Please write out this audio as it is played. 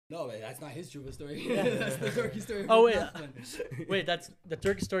No, wait, that's not his Chuva story. That's the Turkey story. Oh, wait. Wait, that's the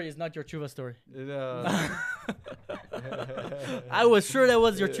Turkey story is not your Chuva story. No. I was sure that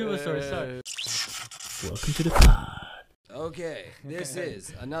was your Chuva story. Sorry. Welcome to the pod. Okay, this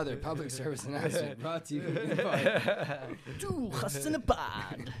is another public service announcement brought to you by To Chassan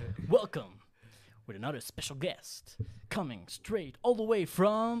Pod. Welcome with another special guest coming straight all the way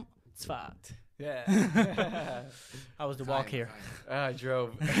from Tzfat. Yeah. How was the walk here? I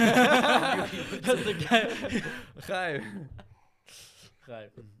drove. That's the guy. Chaim. Right.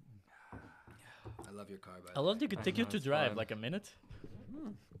 I love your car, by the How long did it take you know, to it's drive? fun. Like a minute?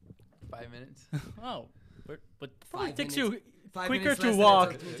 5 minutes. Oh, but probably 5 takes minutes. you 5 quicker minutes to less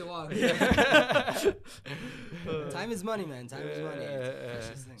walk. than it took me to walk. Time is money, man. Time is money. It's a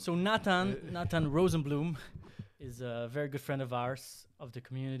precious thing. So Nathan Rosenblum is a very good friend of ours, of the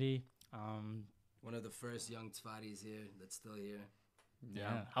community. One of the first young Tzfadis here that's still here.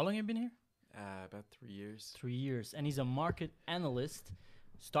 Yeah. How long have you been here? About 3 years. 3 years. And he's a market analyst.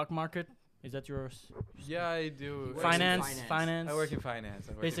 Stock market, is that yours? Yeah, I do. works in Finance. finance. I work in finance.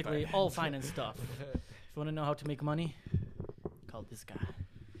 Basically, all finance stuff. If you want to know how to make money, call this guy.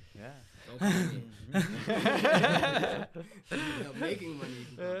 Yeah. Don't call me. Without making money. You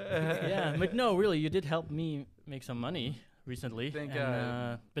can call me. Yeah, but no, really, you did help me make some money recently. Thank and,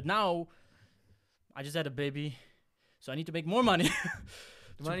 God. But now, I just had a baby, so I need to make more money.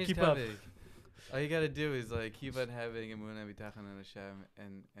 The to money's keep up. coming. All you gotta do is like keep on having Emunah Bitachon and Hashem,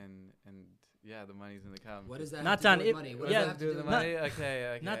 and yeah, the money's gonna come. What does that Nathan, have to do with money? What yeah, does that have to do the with money?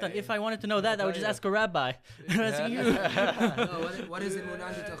 Okay. Nathan, if I wanted to know that, I would just ask a rabbi. That's Yeah. you. No, what does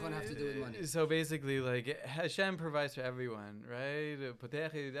Emunah Bitachon have to do with money? So basically, like Hashem provides for everyone, right?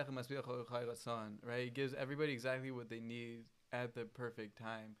 Right? He gives everybody exactly what they need at the perfect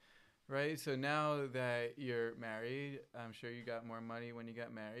time, right? So now that you're married, I'm sure you got more money when you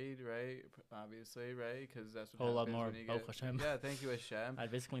got married, right? Obviously, right? Because that's what Whole lot happens more. when you Baruch get. Hashem. Yeah, thank you, Hashem. I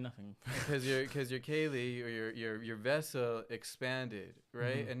had basically nothing. Because your keli or your vessel expanded,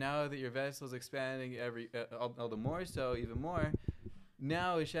 right? Mhm. And now that your vessel is expanding all the more so, even more.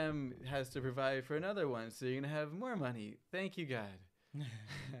 Now Hashem has to provide for another one, so you're gonna have more money. Thank you, God.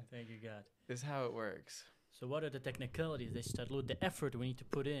 Thank you, God. This is how it works. So what are the technicalities? They start the effort we need to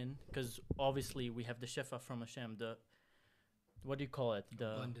put in, because obviously we have the shefa from Hashem, the what do you call it?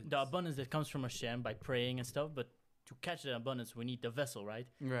 The abundance that comes from Hashem by praying and stuff. But to catch that abundance, we need the vessel, right?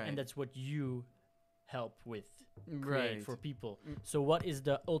 Right. And that's what you help with create right. for people. So what is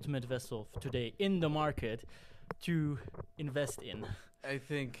the ultimate vessel today in the market to invest in? I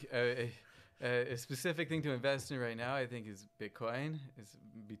think a specific thing to invest in right now, I think, is Bitcoin, is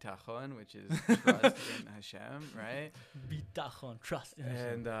bitachon, which is trust in Hashem, right? Bitachon, trust in Hashem.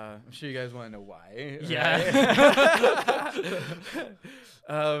 And I'm sure you guys want to know why. Yeah.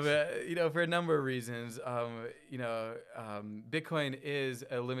 Right? For a number of reasons. Bitcoin is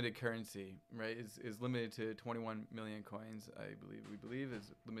a limited currency, right? Is limited to 21 million coins, we believe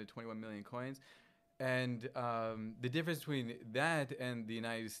is limited to 21 million coins. And the difference between that and the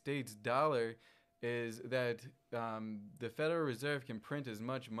United States dollar is that the Federal Reserve can print as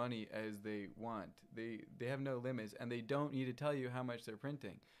much money as they want. They have no limits, and they don't need to tell you how much they're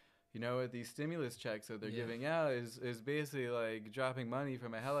printing. These stimulus checks that they're giving out is basically like dropping money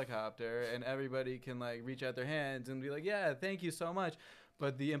from a helicopter, and everybody can like reach out their hands and be like, yeah, thank you so much.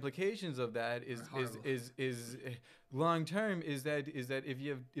 But the implications of that is long term is that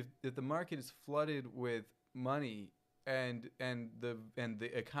if the market is flooded with money and the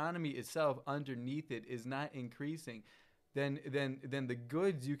economy itself underneath it is not increasing, then the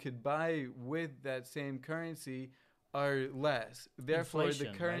goods you could buy with that same currency are less. Therefore,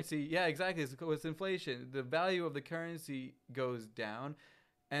 Inflation, the currency, right? Yeah, exactly. It's inflation. The value of the currency goes down.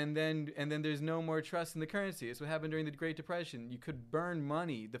 And then there's no more trust in the currency. It's what happened during the Great Depression. You could burn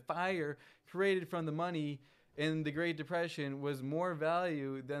money. The fire created from the money in the Great Depression was more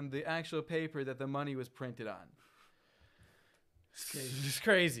value than the actual paper that the money was printed on. It's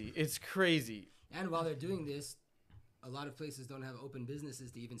crazy. It's crazy. And while they're doing this, a lot of places don't have open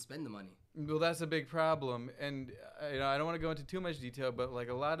businesses to even spend the money. Well, that's a big problem, and I don't want to go into too much detail, but like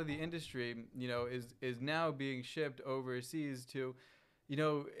a lot of the industry, is now being shipped overseas to.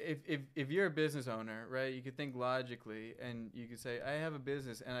 If you're a business owner, right, you could think logically, and you could say, I have a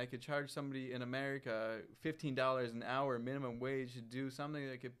business, and I could charge somebody in America $15 an hour minimum wage to do something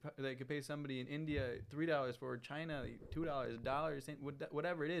that could pay somebody in India $3 for, China $2, $1,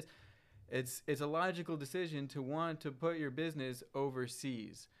 whatever it is. It's a logical decision to want to put your business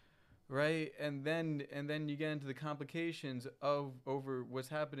overseas, right? And then you get into the complications over what's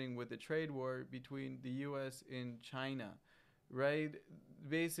happening with the trade war between the U.S. and China. Right,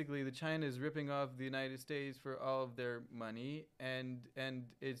 basically the China is ripping off the United States for all of their money, and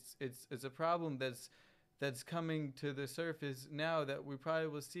it's a problem that's coming to the surface now that we probably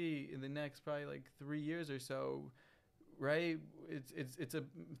will see in the next probably like 3 years or so, right? It's a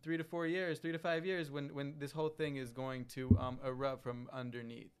 3 to 4 years, 3 to 5 years when this whole thing is going to erupt from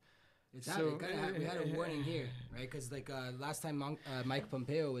underneath. It's we had a warning here, right? Because like last time Mike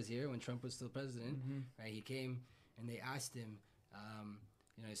Pompeo was here when Trump was still president, right? He came and they asked him,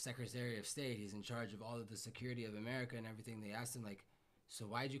 his Secretary of State, he's in charge of all of the security of America and everything. They asked him like, so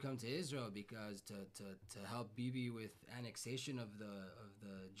why'd you come to Israel? Because to help Bibi with annexation of the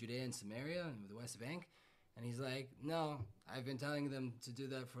Judea and Samaria and the West Bank. And he's like, no, I've been telling them to do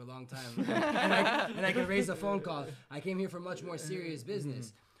that for a long time. and I can raise a phone call. I came here for much more serious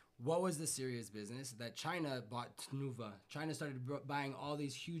business. What was the serious business? That China bought Tnuva. China started buying all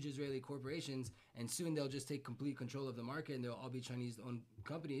these huge Israeli corporations, and soon they'll just take complete control of the market, and they'll all be Chinese-owned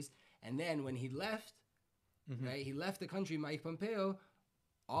companies. And then when he left, right, he left the country, Mike Pompeo,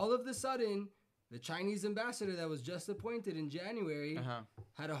 all of the sudden, the Chinese ambassador that was just appointed in January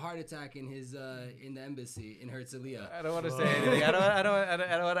had a heart attack in his in the embassy in Herzliya. I don't want to say anything. I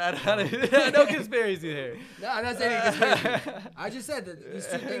don't want no conspiracy here. No, I'm not saying conspiracy. I just said that these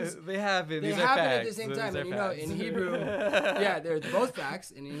two things they happen. They happen at the same time. And in Hebrew, they're both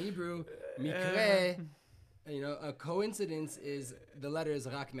facts. And in Hebrew, mikre, a coincidence is the letter is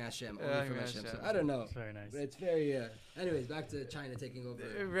rak me'Hashem, only from Hashem. So I don't know. It's very nice. But it's very. Anyways, back to China taking over.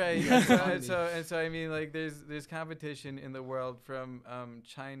 Right. So I mean, like, there's competition in the world from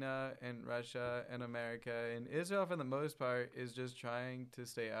China and Russia and America, and Israel, for the most part, is just trying to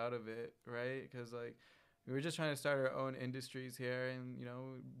stay out of it, right? Because like we're just trying to start our own industries here and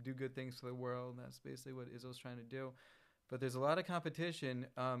do good things for the world. That's basically what Israel's trying to do. But there's a lot of competition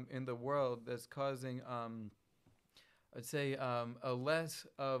in the world that's causing, I'd say, a less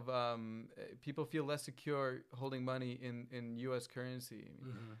of people feel less secure holding money in U.S. currency.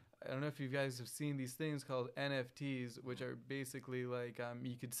 I don't know if you guys have seen these things called NFTs, which are basically like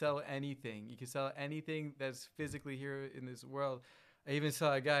you could sell anything. You could sell anything that's physically here in this world. I even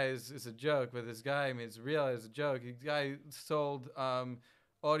saw a guy, it's a joke, but this guy, I mean, it's real, it's a joke. The guy sold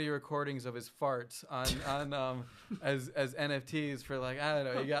audio recordings of his farts on as NFTs for like, I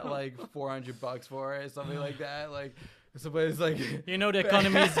don't know, he got like $400 for it, something like that. Like somebody's like, the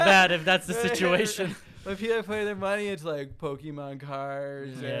economy is bad if that's the situation. But people are putting their money into like Pokemon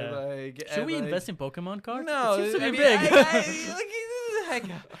cards. Yeah. And, should we invest in Pokemon cards? No, it seems to I be mean,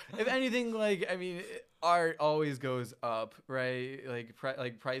 big. If anything, like, I mean, art always goes up, right?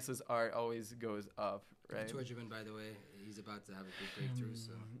 Like prices art always goes up, right? Torjman, by the way, he's about to have a big breakthrough.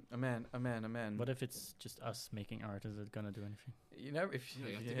 So Amen. What if it's just us making art? Is it gonna do anything? You have to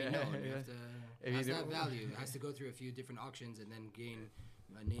be known. It has that value. It has to go through a few different auctions and then gain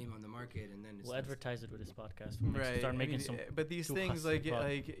a name on the market, and then we'll advertise it with this podcast. Right. Start making some. But these things, art.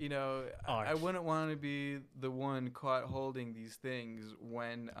 I wouldn't want to be the one caught holding these things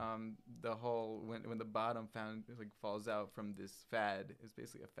when when the bottom falls out from this fad. It's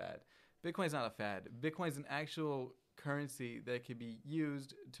basically a fad. Bitcoin's not a fad. Bitcoin's an actual currency that can be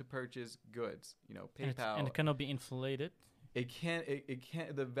used to purchase goods. PayPal. And it cannot be inflated. It can't. It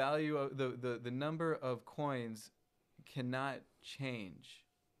can't. The value of the number of coins cannot change.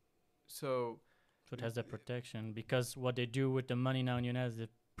 So it has that protection, because what they do with the money now in the United States,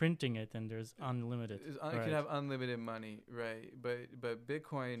 they're printing it, and there's unlimited. You can have unlimited money, right? But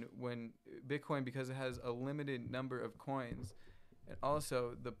Bitcoin, because it has a limited number of coins, and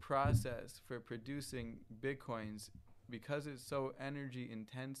also the process for producing Bitcoins, because it's so energy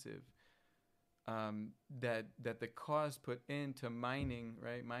intensive, that the cost put into mining,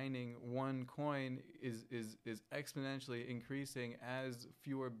 right? Mining one coin is exponentially increasing as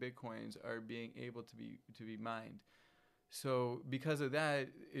fewer Bitcoins are being able to be mined. So because of that,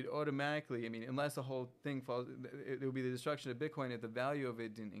 it automatically, I mean, unless the whole thing falls, it will be the destruction of Bitcoin if the value of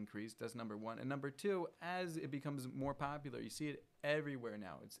it didn't increase. That's number one. And number two, as it becomes more popular, you see it everywhere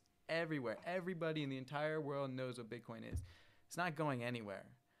now. It's everywhere. Everybody in the entire world knows what Bitcoin is. It's not going anywhere.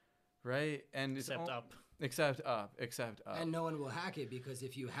 Right? And except up. And no one will hack it, because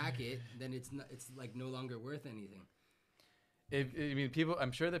if you hack it, then it's like no longer worth anything.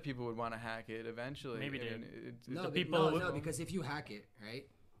 I'm sure that people would want to hack it eventually. Maybe no, because if you hack it, right,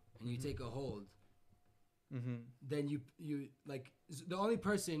 and you take a hold, then you like the only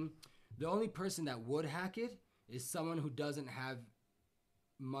person that would hack it is someone who doesn't have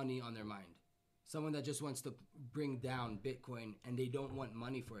money on their mind. Someone that just wants to bring down Bitcoin and they don't want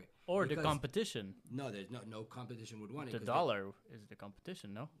money for it. Or the competition. No, there's no competition would want it. The dollar is the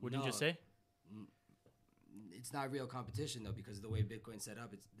competition, no? Wouldn't you say? it's not real competition though, because of the way Bitcoin's set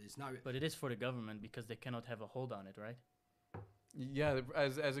up. It's not. But it is for the government because they cannot have a hold on it, right? Yeah,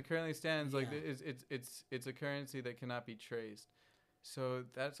 as it currently stands, like Yeah. it's a currency that cannot be traced. So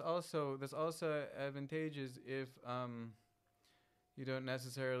that's also advantageous if you don't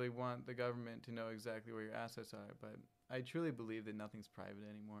necessarily want the government to know exactly where your assets are. But I truly believe that nothing's private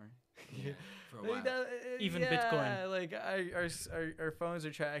anymore. Yeah, for a while. Even Bitcoin. Like our phones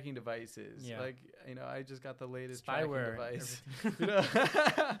are tracking devices. Yeah. Like, you know, I just got the latest Spyware, tracking device. everything. You know,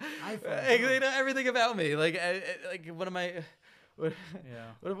 iPhone. like, they know everything about me. Like, like what am I? What,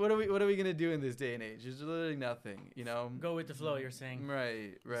 Yeah. what are we gonna do in this day and age? There's literally nothing, you know. Go with the flow, you're saying.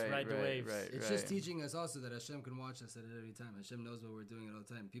 Right. ride the waves. It's just teaching us also that Hashem can watch us at every time. Hashem knows what we're doing at all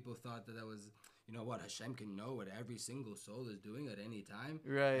time. People thought that was, you know what, Hashem can know what every single soul is doing at any time.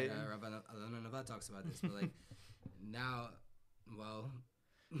 Right. Like, Rabbi Alon Nava talks about this, but like now, well,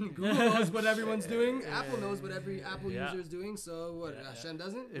 Google knows what everyone's doing. Apple knows what every Apple user is doing. So what, Hashem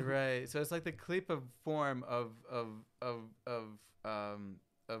doesn't? Right. So it's like the clip of form of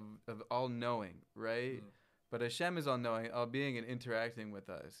all knowing, right? Mm. But Hashem is all knowing, all being and interacting with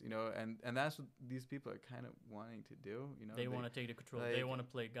us, you know, and that's what these people are kind of wanting to do, you know. They want to take the control. like, they want to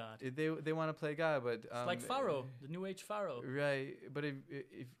play God. They want to play God, but It's like Pharaoh, the New Age Pharaoh. Right, but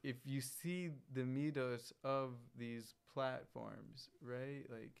if you see the midos of these platforms, right,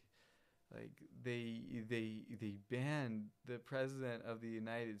 like they banned the president of the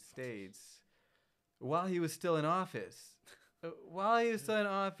United States while he was still in office. While he was still in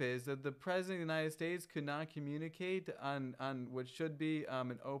office, that the president of the United States could not communicate on what should be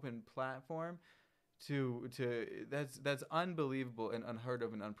an open platform, to that's unbelievable and unheard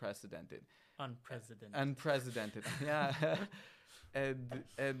of and unprecedented. Unprecedented, yeah. and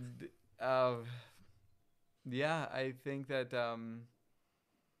yeah, I think that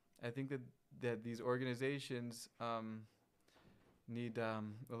these organizations need a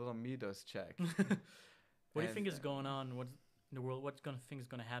little midos check. What do you think is going on? What in the world? What think is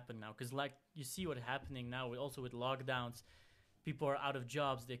going to happen now? Because like you see what's happening now, also with lockdowns, people are out of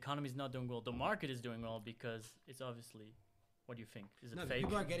jobs. The economy is not doing well. The market is doing well because it's obviously. What do you think? Is it fake?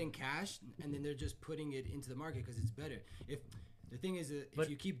 People are getting cash and then they're just putting it into the market because it's better. If the thing is, if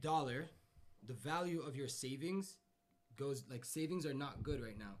you keep dollar, the value of your savings goes like savings are not good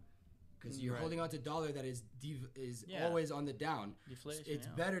right now. Because you're holding on to dollar that is always on the down. Deflation, it's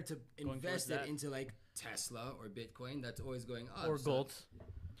better to invest it into like Tesla or Bitcoin that's always going up. Or gold.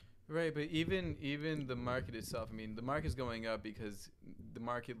 Right, but even the market itself, I mean, the market's going up because the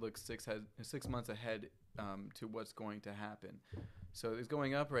market looks 6 months ahead to what's going to happen. So it's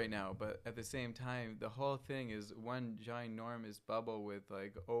going up right now, but at the same time, the whole thing is one ginormous bubble with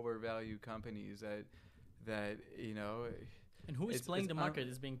like overvalued companies that you know. And who is playing the market?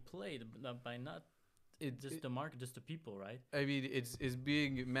 Is being played by not just the market, just the people, right? I mean, it's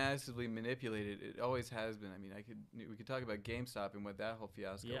being massively manipulated. It always has been. I mean, we could talk about GameStop and what that whole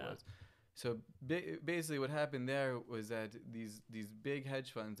fiasco was. So basically, what happened there was that these big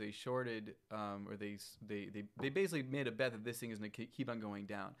hedge funds, they shorted or they basically made a bet that this thing is going to keep on going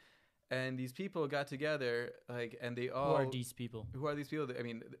down. And these people got together, like, and they all. Who are these people? I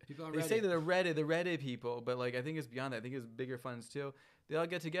mean, they say that the Reddit people, but like I think it's beyond that. I think it's bigger funds too. They all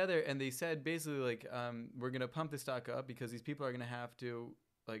get together and they said basically like, we're gonna pump the stock up because these people are gonna have to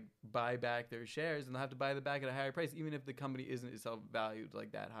like buy back their shares and they'll have to buy them back at a higher price, even if the company isn't itself valued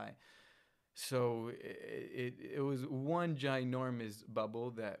like that high. So it was one ginormous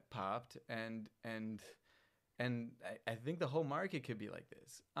bubble that popped and I think the whole market could be like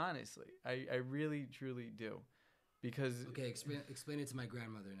this. Honestly, I really truly do, because okay, explain it to my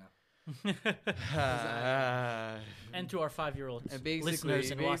grandmother now. And to our 5-year-old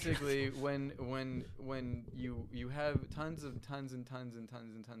listeners and watchers. Basically, when you have tons of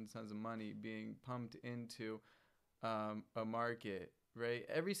money being pumped into a market, right?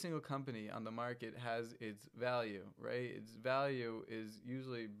 Every single company on the market has its value, right? Its value is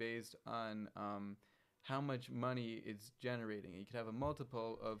usually based on how much money it's generating. You could have a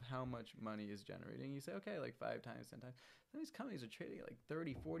multiple of how much money is generating. You say, okay, like 5 times, 10 times. Some of these companies are trading at like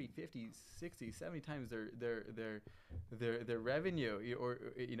 30, 40, 50, 60, 70 times their revenue, or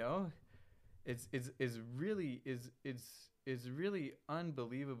you know, it's really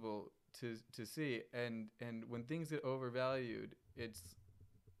unbelievable to see. And when things get overvalued, it's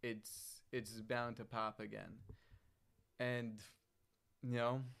bound to pop again. And you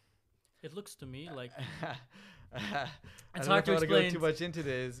know, it looks to me like it's hard to explain. Go too much into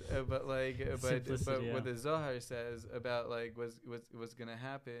this, but what the Zohar says about like what's gonna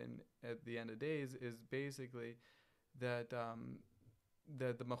happen at the end of days is basically that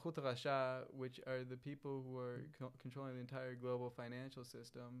that the Malchut Rasha, which are the people who are controlling the entire global financial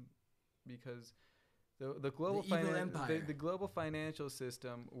system, because the global the global financial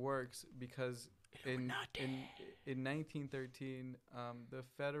system works because in 1913 the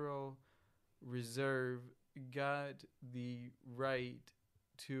Federal Reserve got the right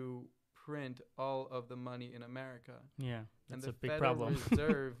to print all of the money in America. Yeah, that's a big Federal problem.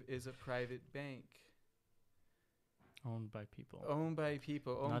 Reserve is a private bank. Owned by people. Owned by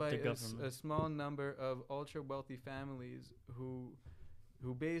people. Owned Not by the government. a small number of ultra wealthy families who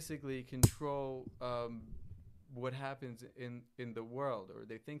basically control what happens in the world, or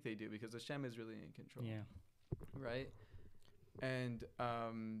they think they do, because Hashem is really in control. Yeah. Right? And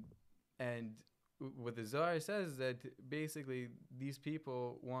what the Zohar says that basically these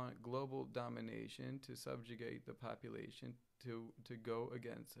people want global domination to subjugate the population to go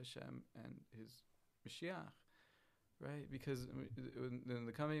against Hashem and his Mashiach. Right, because when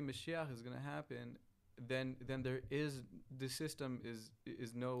the coming Mashiach is going to happen, then the system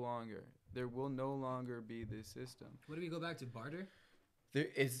is no longer. There will no longer be this system. What do we go back to, barter? There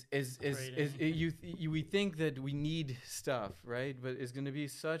we think that we need stuff, right? But it's going to be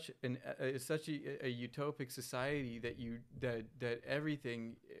such a utopic society that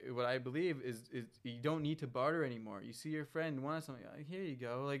everything. What I believe is you don't need to barter anymore. You see your friend wants something, here you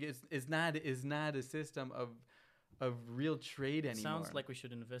go. Like it's not a system of real trade anymore. Sounds like we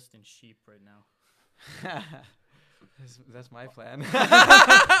should invest in sheep right now. That's my plan.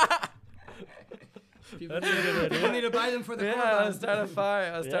 People need to buy them for the I'll start a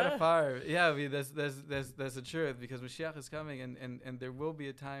fire. Yeah, I mean, that's the truth, because Mashiach is coming, and there will be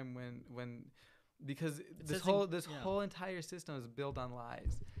a time when because this whole entire system is built on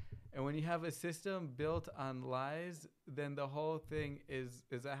lies. And when you have a system built on lies, then the whole thing is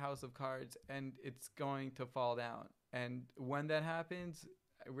a house of cards, and it's going to fall down. And when that happens,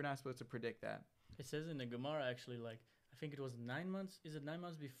 we're not supposed to predict that. It says in the Gemara, actually, like, I think it was 9 months. Is it 9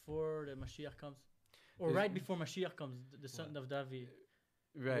 months before the Mashiach comes? Or right before Mashiach comes, the son of David.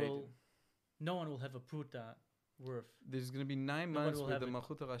 Right. No one will have a pruta worth. There's going to be 9 months with the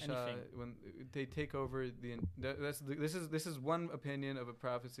Malchut Rasha when they take over this is one opinion of a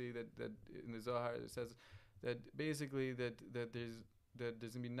prophecy that in the Zohar that says that basically that there's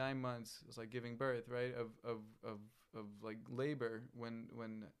going to be 9 months. It's like giving birth, right? Of like labor when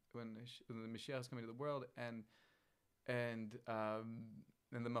the Mashiach is coming to the world, and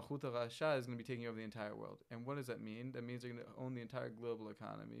the Malchut Rasha is going to be taking over the entire world. And what does that mean? That means they're going to own the entire global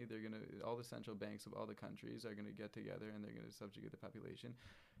economy. All the central banks of all the countries are going to get together, and they're going to subjugate the population.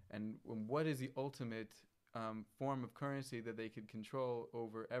 And what is the ultimate form of currency that they could control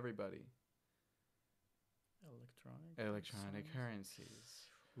over everybody? Electronic currencies.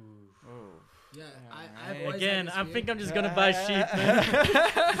 Ooh. Oh. Yeah, I think I'm just gonna buy sheep, man.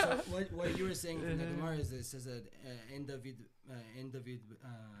 So what you were saying from the Gemara is this: says that in David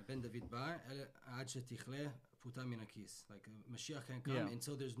ben David bar ad shetichle puta min hakis. Like Mashiach can't come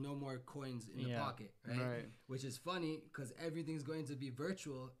until there's no more coins in the pocket, right? Which is funny because everything's going to be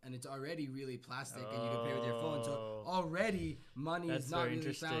virtual, and it's already really plastic, and you can pay with your phone. So already money is not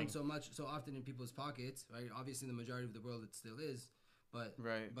really found so often in people's pockets, right? Obviously, in the majority of the world, it still is. But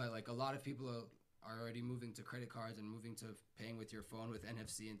like a lot of people are already moving to credit cards and moving to paying with your phone with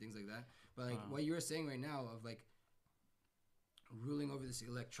NFC and things like that. But like what you were saying right now of like ruling over this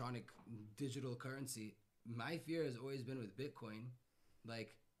electronic digital currency, my fear has always been with Bitcoin.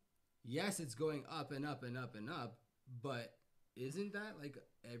 Like, yes, it's going up and up and up and up, but isn't that like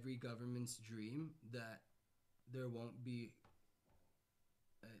every government's dream that there won't be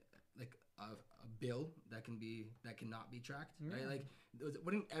a bill that cannot be tracked, right? Like,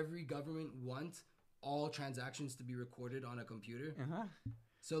 wouldn't every government want all transactions to be recorded on a computer?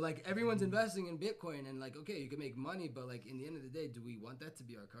 So like everyone's investing in Bitcoin, and like, okay, you can make money, but like in the end of the day, do we want that to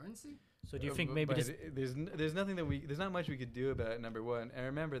be our currency? So do you think maybe there's not much we could do about it, number one, and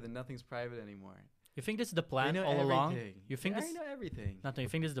remember that nothing's private anymore. You think this is the plan all along? You think I know everything. Nothing. You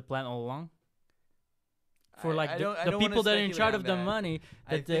think this is the plan all along? For like the people that are in charge of the money,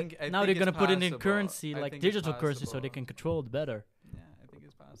 now they're gonna put it in currency, like digital currency, so they can control it better. Yeah, I think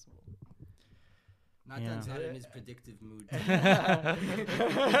it's possible. Natan's not in his predictive mood.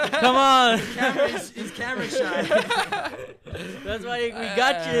 Come on, he's camera shy. That's why we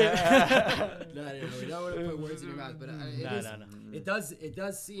got you. No, we don't want to put words in your mouth, but it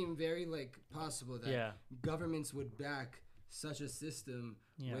does seem very like possible that governments would back such a system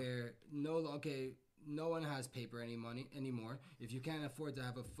where no one has paper anymore. If you can't afford to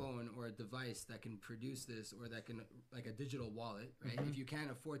have a phone or a device that can produce this, or that can, like a digital wallet, right? If you can't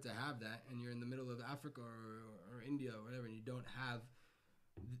afford to have that, and you're in the middle of Africa or India or whatever, and you don't have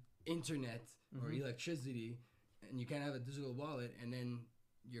internet or electricity, and you can't have a digital wallet, and then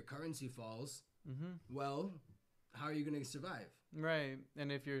your currency falls, well, how are you going to survive? Right.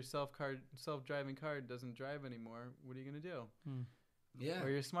 And if your self-driving car doesn't drive anymore, what are you going to do? Yeah. Or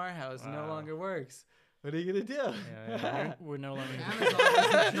your smart house no longer works. What are you gonna do? Yeah, we're no longer.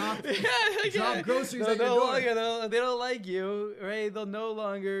 Amazon doesn't drop groceries at your door. They don't like you, right? They'll no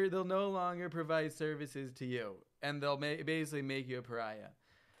longer provide services to you, and they'll basically make you a pariah.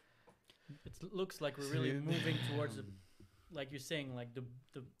 It looks like we're really moving towards, like you're saying, like the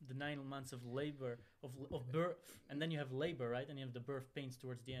 9 months of labor of birth, and then you have labor, right? And you have the birth pains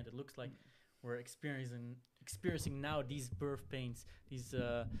towards the end. It looks like we're experiencing now these birth pains, these.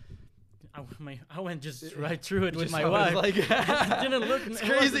 I went just right through it with my wife. Like, it didn't look. It's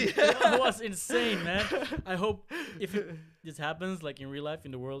crazy. It was insane, man. I hope if this happens, like in real life,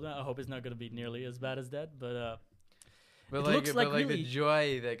 in the world, I hope it's not gonna be nearly as bad as that. But really, the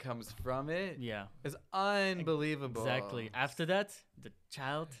joy that comes from it, is unbelievable. Exactly. After that, the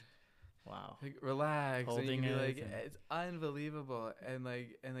child, wow. Like, relax, holding and you can be like, it's unbelievable, and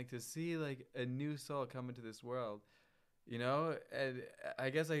like to see like a new soul come into this world. You know, and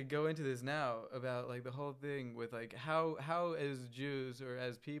I guess I could go into this now about like the whole thing with like how as Jews or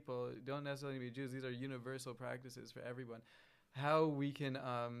as people, don't necessarily be Jews, these are universal practices for everyone, how we could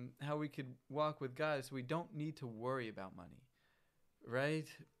walk with God so we don't need to worry about money, right?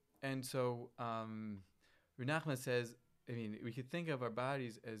 And so Reb Nachman says, I mean, we could think of our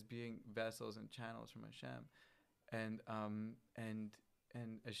bodies as being vessels and channels from Hashem, and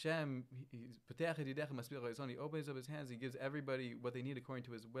Hashem, he opens up his hands, he gives everybody what they need according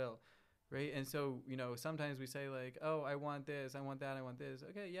to his will, right? And so, you know, sometimes we say like, oh, I want this, I want that, I want this.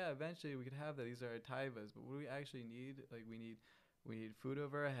 Okay, yeah, eventually we could have that. These are our taivas, but what do we actually need? Like we need food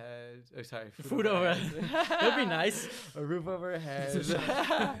over our heads. Oh, sorry, food over our heads. That'd be nice. A roof over our heads.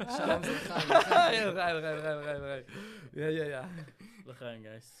 Yeah. L'chaim,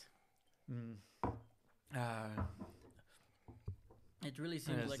 guys. It really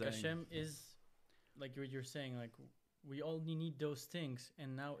seems like Hashem is, like you're saying, like we only need those things,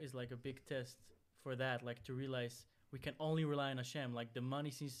 and now is like a big test for that, like to realize we can only rely on Hashem. Like the money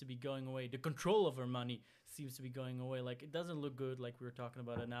seems to be going away, the control of our money seems to be going away. Like it doesn't look good, like we were talking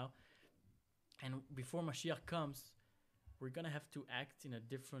about it now. And before Mashiach comes, we're gonna have to act in a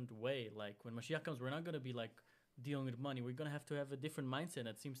different way. Like when Mashiach comes, we're not gonna be like dealing with money. We're gonna have to have a different mindset.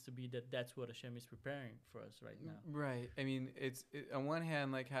 It seems to be that's what Hashem is preparing for us right now. Right. I mean, it's on one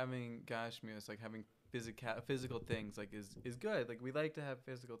hand, like having gashmius, like having physical things, like is good. Like we like to have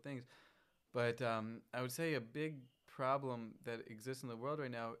physical things, but I would say a big problem that exists in the world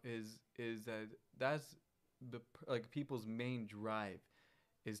right now is that's like people's main drive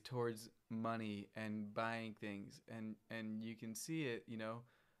is towards money and buying things, and you can see it. You know,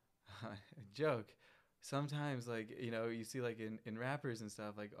 joke. Sometimes, like, you know, you see, like, in rappers and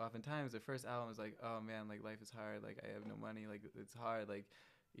stuff, like, oftentimes the first album is like, oh, man, like, life is hard, like, I have no money, like, it's hard, like,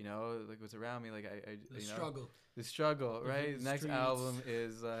 you know, like, what's around me, like, the struggle, right? The next album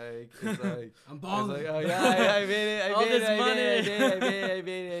is like, I'm balling. Like, oh, yeah, I made it, I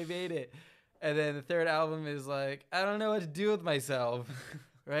made it. And then the third album is like, I don't know what to do with myself.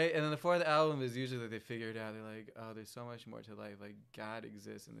 Right? And then the fourth album is usually like they figure it out. They're like, oh, there's so much more to life. Like God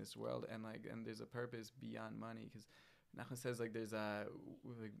exists in this world, and there's a purpose beyond money. Because Nachman says like there's by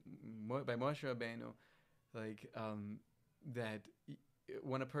Moshe Rabbeinu, like that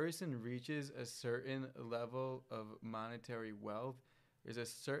when a person reaches a certain level of monetary wealth, there's a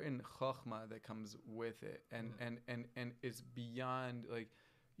certain chokhmah that comes with it, and it's beyond like.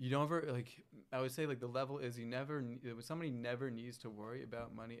 You don't ever, like, I would say, like, the level is somebody never needs to worry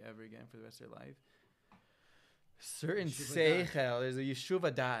about money ever again for the rest of their life. Certain seichel, there's a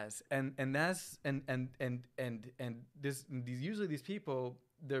yeshuva das, and these people,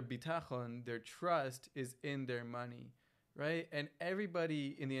 their bitachon, their trust is in their money, right? And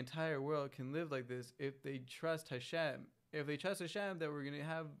everybody in the entire world can live like this if they trust Hashem. If they trust Hashem that we're gonna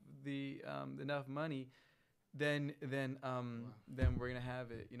have the enough money. Then we're gonna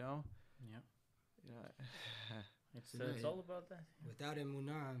have it, you know. Yeah. It's all about that. Without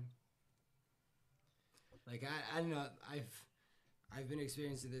emunah, like I don't know. I've been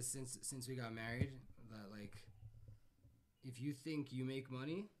experiencing this since we got married. That like, if you think you make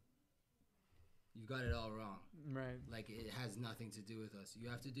money, you've got it all wrong. Right. Like it has nothing to do with us. You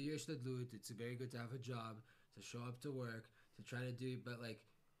have to do your shtadlut. It's very good to have a job, to show up to work, to try to do. But like,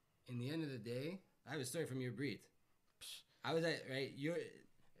 in the end of the day. I have a story from your breed. I was at, right,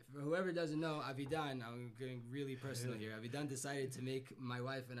 for whoever doesn't know, Avidan, I'm getting really personal here. Avidan decided to make my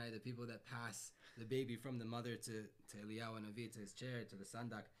wife and I the people that pass the baby from the mother to Eliyahu and Avi, to his chair, to the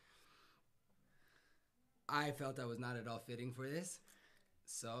sandak. I felt I was not at all fitting for this.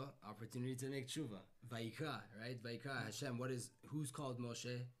 So, opportunity to make tshuva. Vayikra, right? Vayikra, Hashem, who's called Moshe?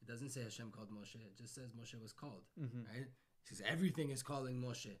 It doesn't say Hashem called Moshe. It just says Moshe was called, right? Because everything is calling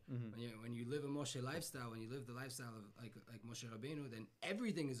Moshe. When you live a Moshe lifestyle, when you live the lifestyle of like Moshe Rabbeinu, then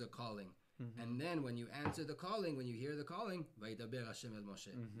everything is a calling. And then when you answer the calling, when you hear the calling, Vayidaber Hashem el Moshe.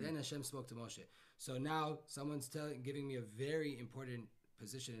 Then Hashem spoke to Moshe. So now someone's giving me a very important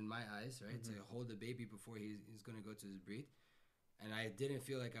position in my eyes, right? To hold the baby before he's going to go to his brit. And I didn't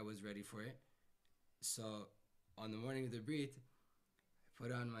feel like I was ready for it. So on the morning of the brit,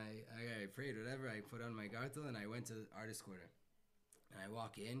 I prayed, whatever. I put on my gartel and I went to the artist quarter. And I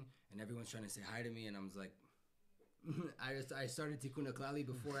walk in and everyone's trying to say hi to me. And I was like, I started Tikkun HaKlali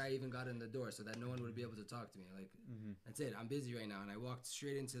before I even got in the door so that no one would be able to talk to me. Like, that's it. I'm busy right now. And I walked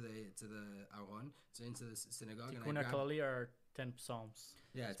straight into the Aron, so into the synagogue. Tikkun HaKlali are 10 Psalms.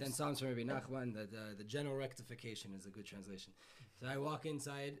 Yeah, 10 Psalms from Rabbi Nachman. The general rectification is a good translation. So I walk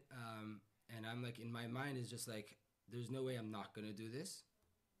inside, and I'm like, in my mind is just like, there's no way I'm not going to do this,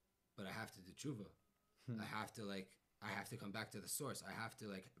 but I have to do tshuva. I have to come back to the source. I have to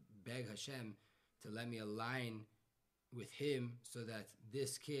beg Hashem to let me align with him so that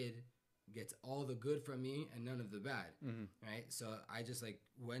this kid gets all the good from me and none of the bad, right? So I just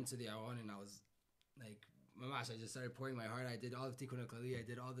went to the Aron and I was mamash, I just started pouring my heart. I did all of Tikkun HaKlali. I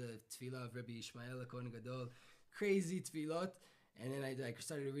did all the tefillah of Rabbi Yishmael Kohen Gadol, crazy tefillot. And then I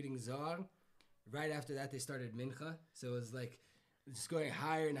started reading Zohar. Right after that, they started Mincha. So it was just going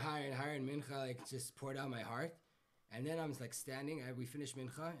higher and higher and higher. And Mincha just poured out my heart. And then I was standing. We finished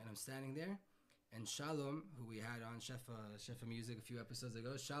Mincha, and I'm standing there. And Shalom, who we had on Shefa Music a few episodes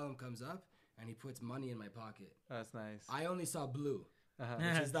ago, Shalom comes up and he puts money in my pocket. That's nice. I only saw blue.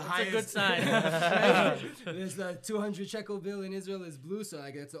 Which is the highest. A good sign. There's the 200 shekel bill in Israel is blue, so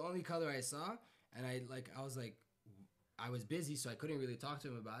that's the only color I saw. And I was busy, so I couldn't really talk to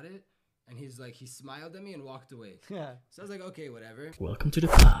him about it. And he smiled at me and walked away. Yeah. So I was like, okay, whatever. Welcome to the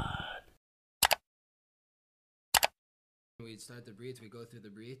pod. We start the brit, we go through the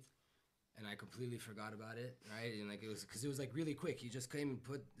brit, and I completely forgot about it, right? And it was because it was really quick. He just came and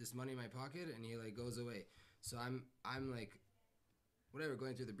put this money in my pocket, and he goes away. So I'm whatever,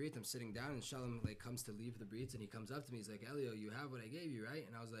 going through the brit, I'm sitting down, and Shalom comes to leave the brit, and he comes up to me. He's like, Elio, you have what I gave you, right?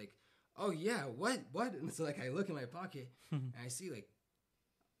 And I was like, oh yeah, what? And so I look in my pocket, and I see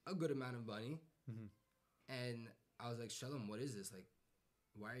a good amount of money, and I was like, Shalom, what is this?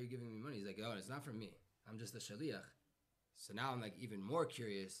 Why are you giving me money? He's like, oh, it's not from me. I'm just a shaliach. So now I'm even more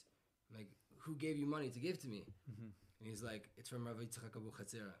curious. I'm like, who gave you money to give to me? And he's like, it's from Rav Yitzchak Abu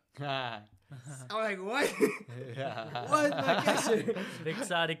Chatzera. I'm like, what? What? Big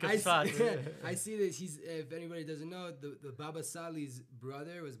Tzaddik of Tzfat. I see this. If anybody doesn't know, the Baba Sali's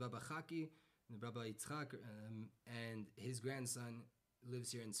brother was Baba Chaki, and the Baba Yitzchak, and his grandson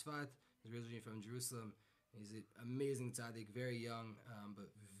lives here in Tzfat. He's originally from Jerusalem. He's an amazing tzaddik, very young, but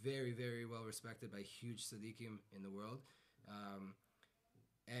very, very well respected by huge tzaddikim in the world.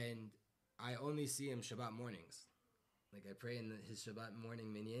 And I only see him Shabbat mornings. I pray in his Shabbat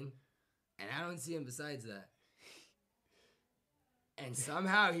morning minyan, and I don't see him besides that. And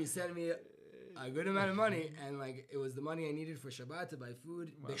somehow he sent me a good amount of money, and it was the money I needed for Shabbat to buy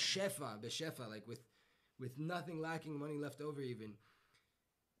food. Wow. Beshefa, with nothing lacking, money left over even.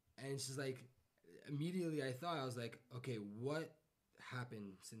 And it's just immediately I thought, I was like, okay, what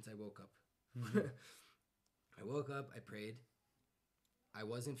happened since I woke up? I woke up, I prayed. I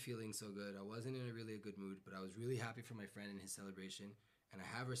wasn't feeling so good. I wasn't in a good mood, but I was really happy for my friend and his celebration. And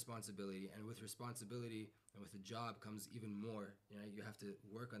I have responsibility, and with responsibility and with a job comes even more. You have to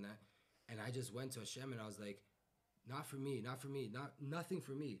work on that. And I just went to Hashem and I was like, not for me, nothing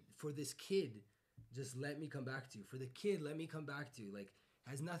for me. For this kid, just let me come back to you. For the kid, let me come back to you.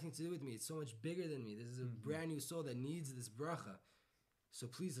 Has nothing to do with me. It's so much bigger than me. This is a brand new soul that needs this bracha. So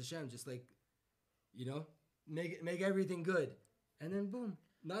please, Hashem, just make everything good. And then boom.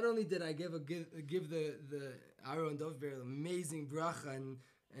 Not only did I give the Aaron Dovber amazing bracha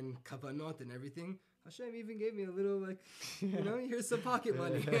and kavanot and everything, Hashem even gave me a little here's some pocket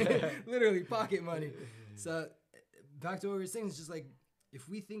money. Literally pocket money. So back to what we were saying, it's just if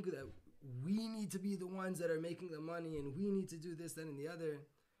we think that we need to be the ones that are making the money and we need to do this, that, and the other,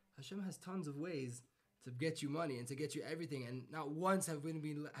 Hashem has tons of ways to get you money and to get you everything. And not once have we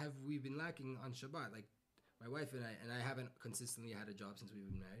been lacking on Shabbat. My wife and I haven't consistently had a job since we've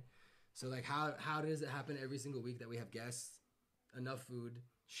been married. So how does it happen every single week that we have guests, enough food,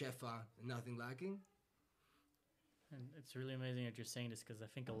 shefa, nothing lacking. And it's really amazing that you're saying this, because I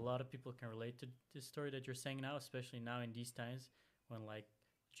think a lot of people can relate to this story that you're saying now, especially now in these times when like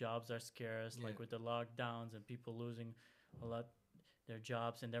jobs are scarce, like with the lockdowns and people losing a lot their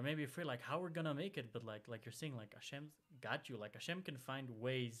jobs, and they're maybe afraid like how we're gonna make it. But like you're saying, like Hashem got you. Like Hashem can find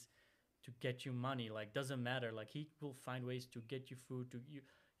ways to get you money. Like doesn't matter. Like He will find ways to get you food. To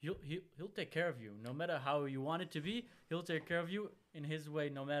you, he'll take care of you no matter how you want it to be. He'll take care of you in His way,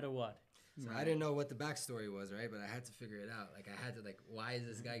 no matter what. So I didn't know what the backstory was, right? But I had to figure it out. Like I had to why is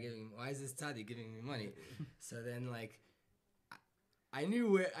this tzaddik giving me money? So then I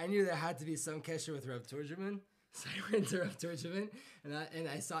knew there had to be some kesher with Rav Turgeman. So I went to Rav Turgeman and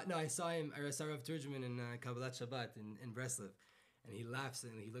I saw Rav Turgeman in Kabbalat Shabbat in Breslov, and he laughs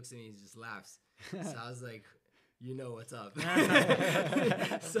and he looks at me and he just laughs. So I was like, you know what's up.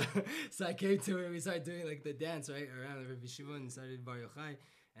 so I came to him. We started doing like the dance right around Rav Yeshiva and started Bar Yochai,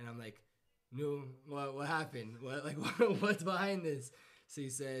 and I'm like, no, what happened? What's behind this? So he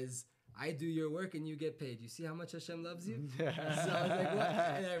says, I do your work and you get paid. You see how much Hashem loves you? So I was like, what?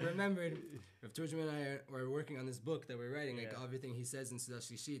 And I remembered, Rav Turgeman and I were working on this book that we're writing, like everything he says in Sudah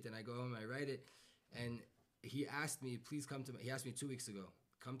Shlishit, and I go home, I write it, and he asked me, please come to he asked me 2 weeks ago,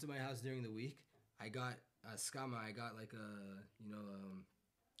 come to my house during the week. I got a skama, I got like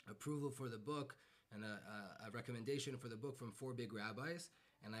approval for the book and a recommendation for the book from 4 big rabbis.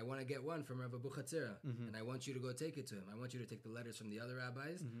 And I want to get one from Rav Abuchatzera, and I want you to go take it to him. I want you to take the letters from the other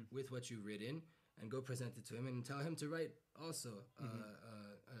rabbis with what you've written and go present it to him and tell him to write also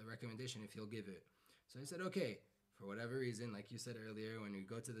a recommendation if he'll give it. So I said, okay. For whatever reason, like you said earlier, when you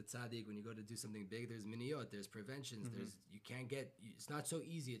go to the tzaddik, when you go to do something big, there's miniyot, there's preventions, it's not so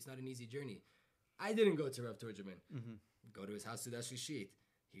easy. It's not an easy journey. I didn't go to Rav Turgeman. Go to his house, Sudah Shlishit.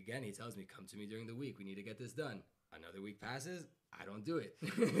 He tells me, come to me during the week. We need to get this done. Another week passes. I don't do it.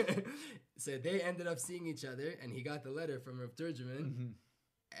 So they ended up seeing each other, and he got the letter from Rav Turgeman,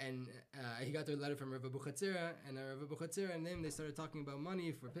 and he got the letter from Rav Abuchatzera, and Rav Abuchatzera and them, they started talking about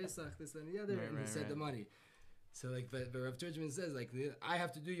money for Pesach, this and the other, and he said the money. So but Rav Turgeman says, I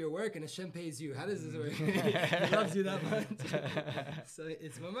have to do your work, and Hashem pays you. How does this work? He loves you that much. So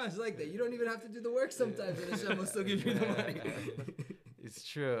it's mamash like that. You don't even have to do the work sometimes, and Hashem will still give you the money. It's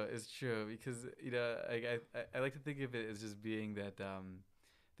true, because I like to think of it as just being that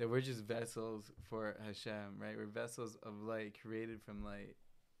we're just vessels for Hashem, right? We're vessels of light, created from light,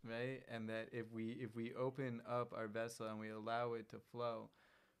 right? And that if we open up our vessel and we allow it to flow,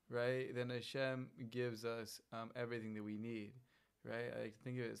 right, then Hashem gives us everything that we need, right? I like to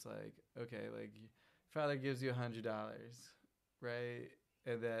think of it as like, okay, like Father gives you $100, right,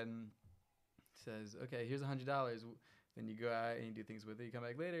 and then says, okay, here's $100. Then you go out and you do things with it. You come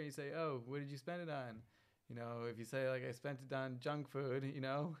back later and you say, oh, what did you spend it on? If you say, like, I spent it on junk food, and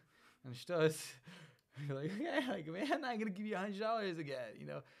shtus, you're like, yeah, like, man, I'm not going to give you $100 again, You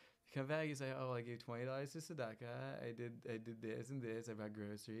come back, you say, oh, I gave $20 to tzedakah. I did this and this. I bought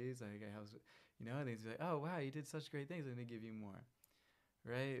groceries. I house, and they're like, oh, wow, you did such great things. I'm going to give you more,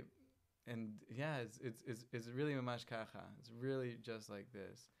 right? And, yeah, it's really mamash kacha. It's really just like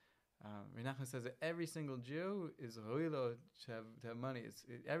this. Menachem says that every single Jew is hoilo to have money.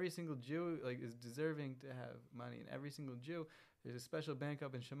 Every single Jew is deserving to have money, and every single Jew, there's a special bank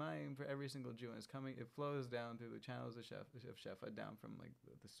up in Shemayim for every single Jew, and it flows down through the channels of Shefa down from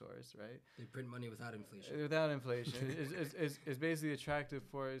the source, right? They print money without inflation. Without inflation, it's basically attractive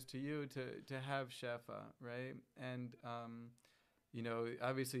force to you to have Shefa, right? And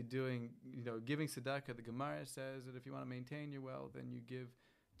obviously giving tzedakah. The Gemara says that if you want to maintain your wealth, then you give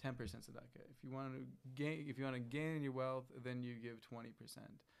 10% tzedakah. If you want to gain your wealth, then you give 20%,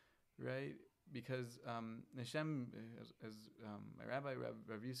 right? Because Hashem, as my rabbi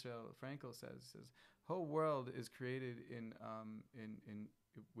Rav Yisrael Frankel says, whole world is created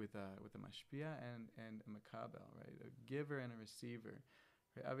with a mashpia and a makabel, right? A giver and a receiver.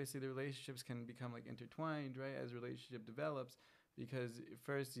 Right? Obviously, the relationships can become intertwined, right? As a relationship develops. Because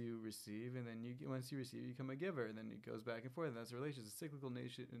first you receive, and then once you receive, you become a giver, and then it goes back and forth. And that's a relationship. It's a cyclical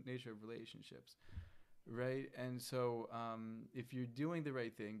nature of relationships, right? And so, if you're doing the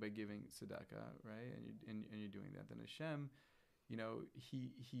right thing by giving tzedakah, right, and you're doing that, then Hashem,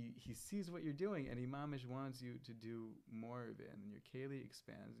 he sees what you're doing, and he mamish wants you to do more of it, and your keli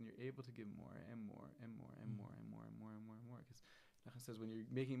expands, and you're able to give more and more and more and more and more and more and more and more. Because Nachman says when you're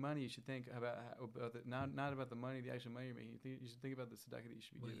making money, you should think about not about the money, the actual money you're making. You should think about the tzedakah that you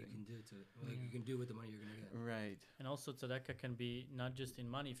should be giving. What you can do with the money you're going to get. Right. And also tzedakah can be not just in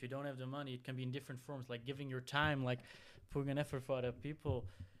money. If you don't have the money, it can be in different forms, like giving your time, like putting an effort for other people.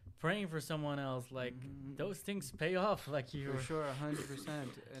 praying for someone else, like those things pay off. Like you, for sure, 100%,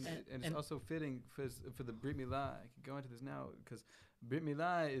 and it's also fitting for the Brit Milah. I can go into this now because Brit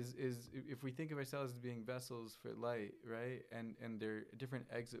Milah is if we think of ourselves as being vessels for light, right? And there are different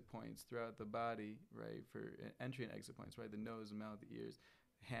exit points throughout the body, right? For entry and exit points, right? The nose, the mouth, the ears,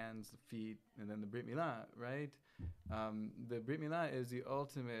 hands, the feet, and then the Brit Milah, right? The Brit Milah is the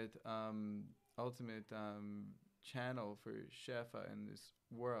ultimate channel for Shefa in this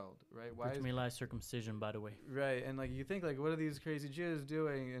world, right? Why Brit Milah is circumcision, by the way. Right, and like you think like, what are these crazy Jews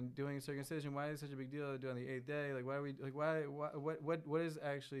doing and doing circumcision? Why is it such a big deal to do on the 8th day? Like, why are we like what does it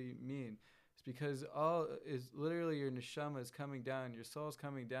actually mean? It's because all is literally your neshama is coming down, your soul is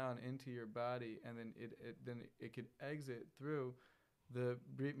coming down into your body, and then it could exit through the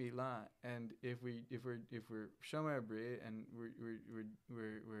Brit Milah. And if we're Shomer Brit and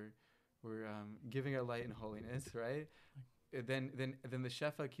we're giving our light and holiness, right? Then the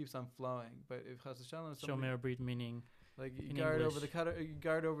shefa keeps on flowing. But if Chas Shalom, Shomer Brit meaning like you guard over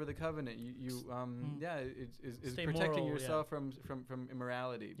the covenant. It's protecting moral, yourself from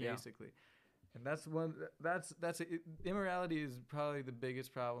immorality, basically. And immorality is probably the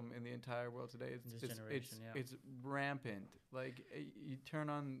biggest problem in the entire world today. It's rampant. Like you turn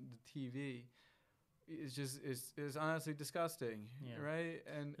on the TV, it's honestly disgusting, right?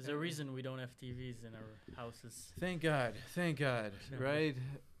 And there's a reason we don't have TVs in our houses. Thank God, right?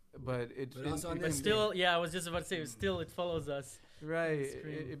 But still, I was just about to say, still it follows us. Right,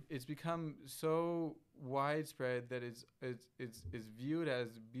 it's become so widespread that it's viewed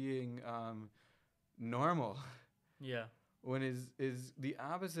as being normal. Yeah. When is the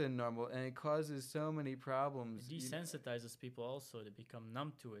opposite of normal, and it causes so many problems. It desensitizes people also. They become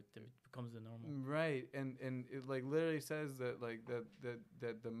numb to it. It becomes the normal. Right, and it like literally says that like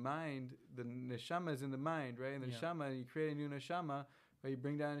that the mind, the neshama is in the mind, right? And the neshama, you create a new neshama, right? You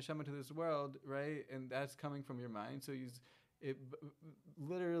bring down neshama to this world, right? And that's coming from your mind. So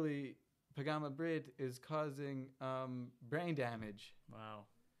literally, Pagama Brit is causing brain damage. Wow.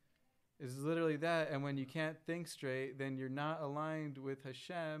 It's literally that, and when you can't think straight, then you're not aligned with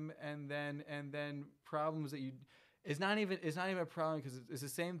Hashem, and then problems that it's not even a problem because it's the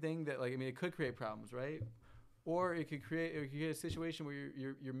same thing that it could create problems, right? Or it could create a situation where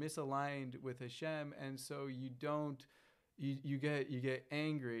you're misaligned with Hashem, and so you get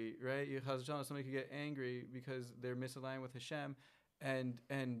angry, right? Somebody could get angry because they're misaligned with Hashem. And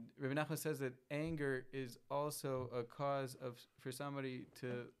Rabbi Nachman says that anger is also a cause for somebody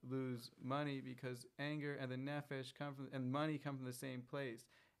to lose money, because anger and the nefesh and money come from the same place.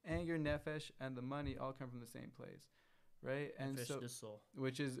 Anger, nefesh, and the money all come from the same place, right? And nefesh, so the soul,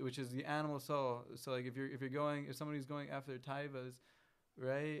 which is the animal soul. So like if somebody's going after their taivas,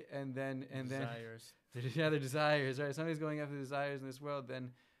 right, and then desires, their desires, right? Somebody's going after the desires in this world,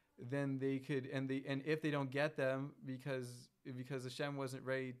 then they could and if they don't get them because Hashem wasn't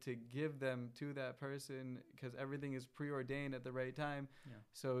ready to give them to that person, because everything is preordained at the right time. Yeah.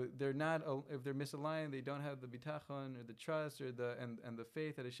 So they're not, if they're misaligned, they don't have the bitachon or the trust or the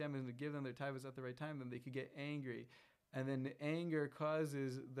faith that Hashem is going to give them their taivas at the right time, then they could get angry. And then the anger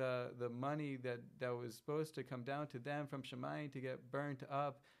causes the money that was supposed to come down to them from Shemayim to get burnt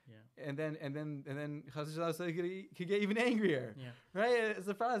up. Yeah. And then Chas v'shalom could get even angrier. Yeah. Right? It's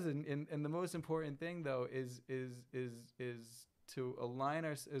a process. And the most important thing though is to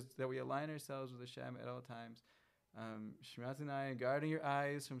that we align ourselves with Hashem at all times. Shmirat and guarding your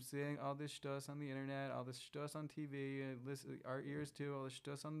eyes from seeing all this shtos on the internet, all this shtos on TV, our ears too, all this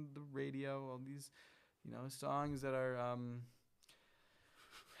shtos on the radio, all these songs that are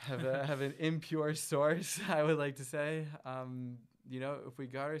have an impure source, I would like to say. If we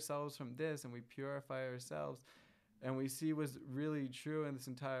guard ourselves from this and we purify ourselves and we see what's really true in this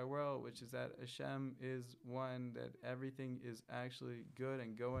entire world, which is that Hashem is one, that everything is actually good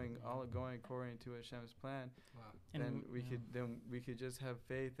and going according to Hashem's plan. Wow. Then we could just have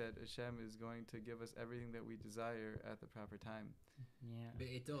faith that Hashem is going to give us everything that we desire at the proper time. Yeah.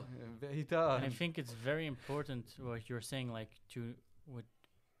 Be'ito. And I think it's very important what you're saying, like with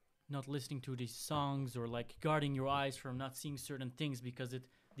not listening to these songs, or like guarding your eyes from not seeing certain things, because it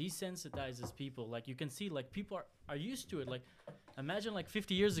desensitizes people. Like you can see, like people are used to it. Like imagine like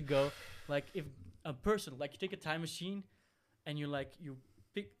 50 years ago, like if a person, like you take a time machine and you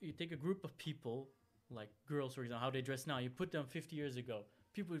take a group of people, like girls for example, how they dress now, you put them 50 years ago.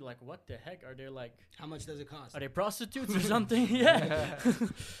 People are like, what the heck? Are they like... How much does it cost? Are they prostitutes or something? Yeah.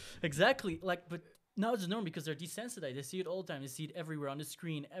 Exactly. Like, but now it's normal because they're desensitized. They see it all the time. They see it everywhere on the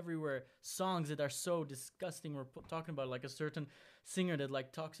screen, everywhere. Songs that are so disgusting. We're talking about like a certain singer that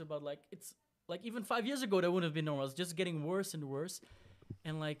like talks about like, it's like even 5 years ago that wouldn't have been normal. It's just getting worse and worse.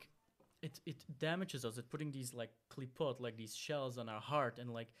 and like it damages us. It's putting these like klipot, like these shells on our heart, and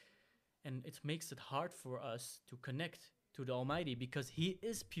it makes it hard for us to connect to the Almighty, because He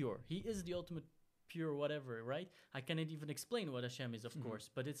is pure. He is the ultimate pure whatever, right? I cannot even explain what Hashem is, of course,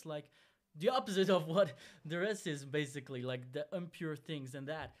 but it's like the opposite of what the rest is, basically, like the impure things and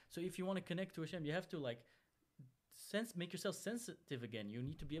that. So if you want to connect to Hashem, you have to like make yourself sensitive again. You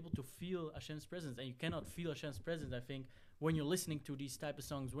need to be able to feel Hashem's presence, and you cannot feel Hashem's presence, I think, when you're listening to these type of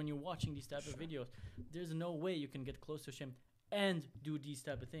songs, when you're watching these type of videos. There's no way you can get close to Hashem and do these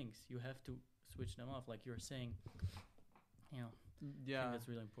type of things. You have to switch them off, like you're saying. You know, I think that's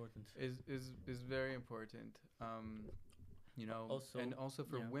really important. Is very important. You know, also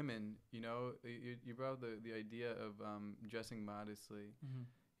for women, you know, you brought up the idea of dressing modestly. Mm-hmm.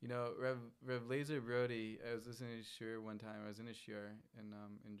 You know, Rev Lazer Brody, I was listening to Shir one time. I was in a Shir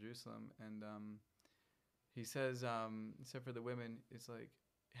in Jerusalem, and he says, except for the women, it's like,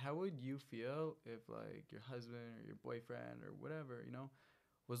 how would you feel if like your husband or your boyfriend or whatever, you know,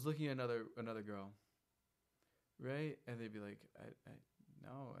 was looking at another girl, right? And they'd be like,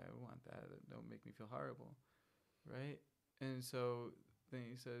 no, I want that. Don't make me feel horrible, right? And so then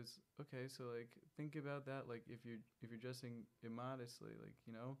he says, okay, so like think about that, like if you're dressing immodestly, like,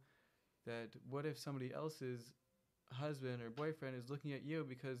 you know, that what if somebody else's husband or boyfriend is looking at you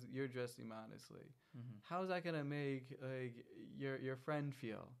because you're dressed immodestly? Mm-hmm. How is that gonna make like your friend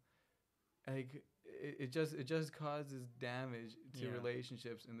feel? Like it just causes damage to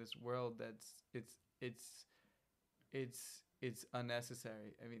relationships in this world that's it's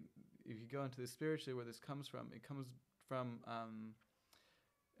unnecessary. I mean, if you go into the spiritually where this comes from, it comes from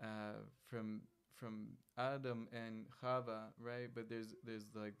Adam and Chava, right? But there's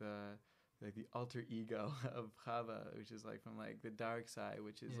like the alter ego of Chava, which is like from like the dark side,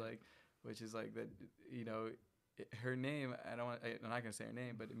 which is like that, you know, her name, I'm not gonna say her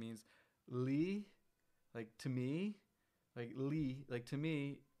name, but it means Li, like to me, like Li, like to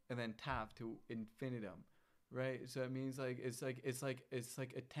me, and then Taf, to infinitum, right? So it means like it's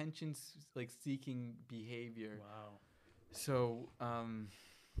like attention like seeking behavior. Wow. So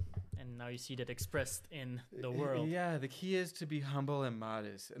and now you see that expressed in the world. Yeah, the key is to be humble and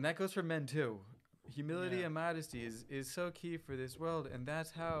modest, and that goes for men too. Humility and modesty is so key for this world, and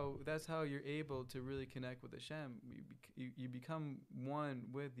that's how you're able to really connect with Hashem. You become one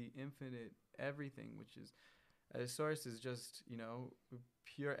with the infinite everything, which is a source is just, you know,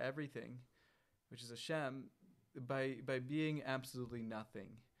 pure everything, which is Hashem, by being absolutely nothing,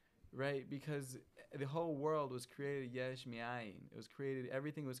 right? Because the whole world was created yesh mi'ayin. It was created.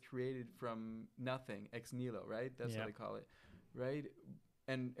 Everything was created from nothing, ex nihilo, right? That's what they call it, right?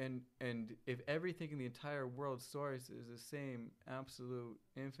 And if everything in the entire world source is the same absolute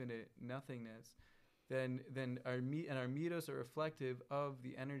infinite nothingness, then our mitos are reflective of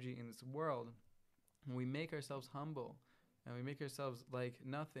the energy in this world. When we make ourselves humble and we make ourselves like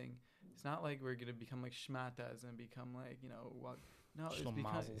nothing, it's not like we're gonna become like shmatas and become like, you know, what. No, it's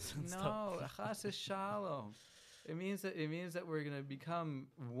because chas shalom. It means that we're gonna become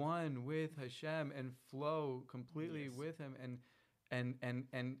one with Hashem and flow completely with Him,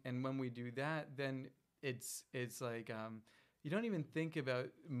 and when we do that, then it's like you don't even think about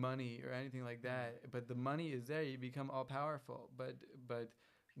money or anything like that, but the money is there. You become all powerful, but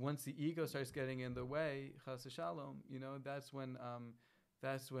once the ego starts getting in the way, chas shalom, you know, that's when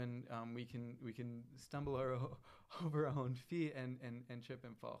we can stumble over our own feet and trip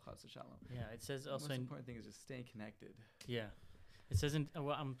and fall. Chas shalom. Yeah, it says also. The most important thing is just staying connected. Yeah, it says in.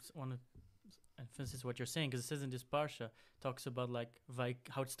 Well, I want to emphasize what you're saying, because it says in this parsha, talks about like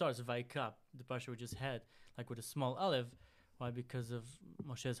how it starts. Vaikap, the parsha we just had, like with a small aleph. Why? Because of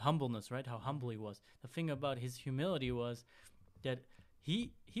Moshe's humbleness, right? How humble he was. The thing about his humility was that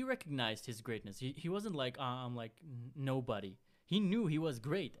he recognized his greatness. He wasn't like I'm like nobody. He knew he was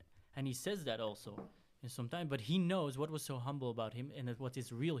great, and he says that also in some time. But he knows what was so humble about him, and what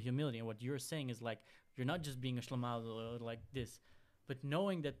is real humility. And what you're saying is like you're not just being a shlamad like this, but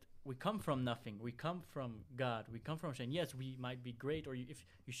knowing that we come from nothing. We come from God. We come from Hashem. Yes, we might be great, or if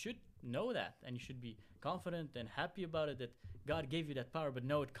you should know that, and you should be confident and happy about it, that God gave you that power. But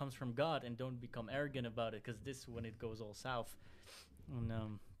no, it comes from God, and don't become arrogant about it, because this is when it goes all south.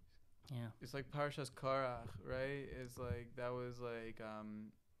 And it's like Parshas Korach, right? It's like that was like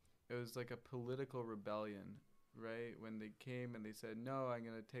it was like a political rebellion, right? When they came and they said, "No, I'm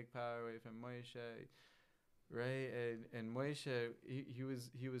gonna take power away from Moshe," right? And Moshe,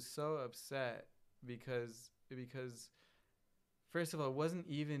 he was so upset because first of all, it wasn't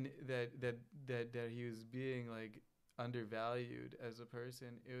even that he was being like undervalued as a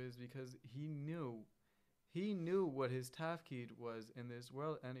person. It was because he knew he knew what his tafkid was in this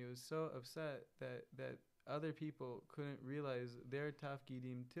world, and he was so upset that other people couldn't realize their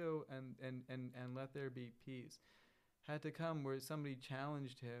tafkidim too, and let there be peace. Had to come where somebody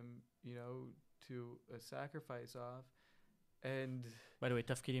challenged him, to a sacrifice off. And by the way,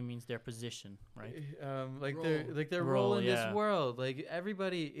 tafkidim means their position, right? Their role in this world. Like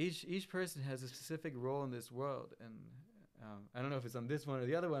everybody, each person has a specific role in this world, and I don't know if it's on this one or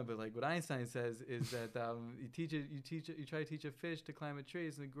the other one, but like what Einstein says is that you try to teach a fish to climb a tree,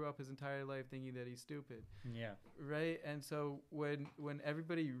 and so he grew up his entire life thinking that he's stupid. Yeah. Right. And so when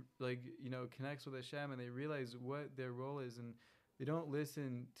everybody connects with Hashem and they realize what their role is, and they don't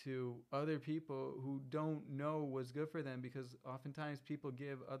listen to other people who don't know what's good for them, because oftentimes people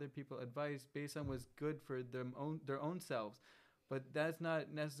give other people advice based on what's good for their own selves, but that's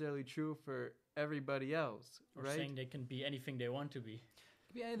not necessarily true for everybody else. Or right? saying they can be anything they want to be.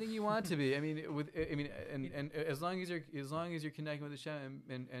 It can be anything you want to be. And as long as you're connecting with Hashem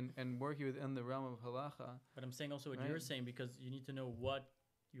and working within the realm of halacha. But I'm saying also what you're saying, because you need to know what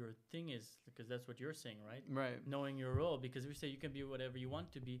your thing is, because that's what you're saying, right? Right. Knowing your role, because we say you can be whatever you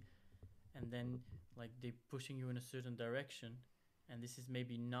want to be, and then like they pushing you in a certain direction, and this is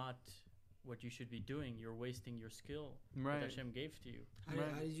maybe not what you should be doing. You're wasting your skill that Hashem gave to you. How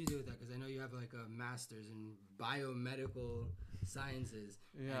did you deal with that? Because I know you have like a master's in biomedical sciences,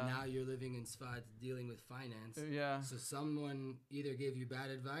 and now you're living in Sfat dealing with finance. So someone either gave you bad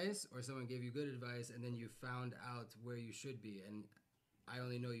advice or someone gave you good advice, and then you found out where you should be. And I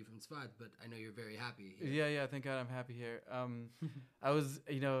only know you from Sfat, but I know you're very happy here. Yeah. Thank God I'm happy here. I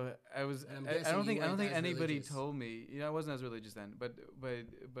don't think anybody told me. I wasn't as religious then, but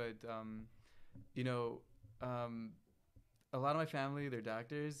a lot of my family, they're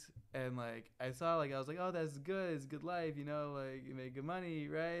doctors, and like I was like, oh, that's good. It's good life, like you make good money,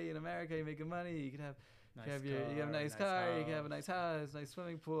 right? In America, you make good money. You can have. You have a nice car, you can have a nice house, nice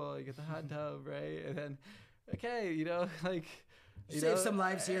swimming pool, you get the hot tub, right? And then, okay, like. Save some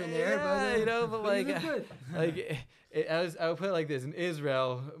lives here and there, but like, I would put it like this: in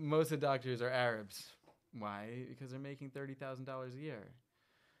Israel, most of the doctors are Arabs. Why? Because they're making $30,000 a year.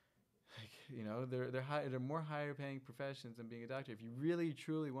 Like, they're more higher paying professions than being a doctor. If you really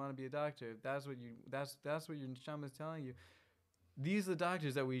truly want to be a doctor, that's what your neshama is telling you. These are the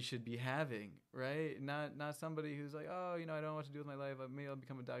doctors that we should be having, right? Not somebody who's like, oh, I don't know what to do with my life. Maybe I'll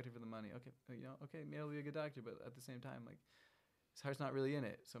become a doctor for the money. Okay, maybe I'll be a good doctor, but at the same time, like, his heart's not really in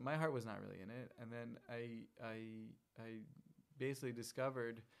it. So my heart was not really in it. And then I basically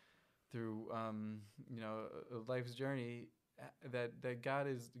discovered through life's journey that God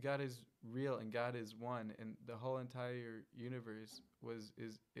is real and God is one, and the whole entire universe is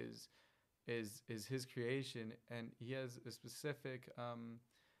His creation, and He has a specific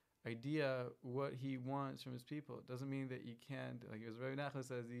idea what He wants from His people. It doesn't mean that you can't, like as Rabbi Nachman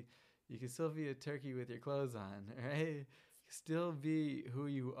says, you can still be a turkey with your clothes on, right? Still be who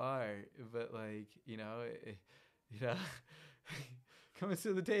you are, but like come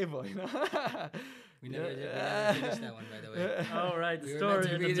to the table, We never finished that one, by the way. Oh, right, the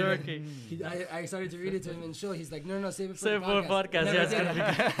story of the turkey. I started to read it to him in shul. He's like, no, save it for the podcast. Yeah, it's gonna be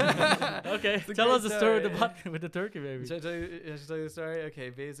good. Okay, tell us the story with the turkey, baby. Should I tell you the story?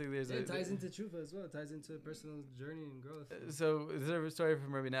 Okay, basically, it ties into tshuva as well. It ties into personal journey and growth. So this is a story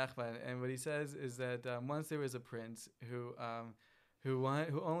from Rabbi Nachman, and what he says is that once there was a prince who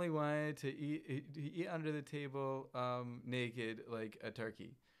only wanted to eat under the table naked like a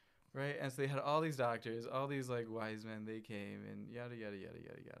turkey. Right, and so they had all these doctors, all these like wise men. They came and yada yada yada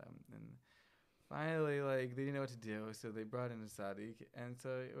yada yada, and finally, like they didn't know what to do, so they brought in a tzaddik. And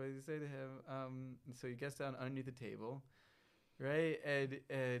so what did they say to him? So he gets down underneath the table, right, and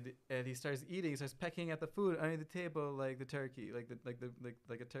he starts eating. He starts pecking at the food underneath the table, like the turkey, like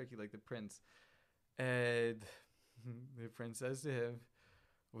a turkey, like the prince. And the prince says to him,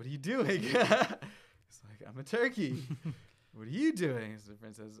 "What are you doing?" He's like, "I'm a turkey." What are you doing? So the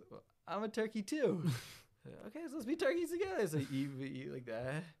prince says, well, I'm a turkey too. Okay, so let's be turkeys together. So eat like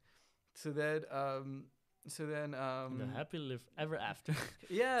that. So then the happy live ever after.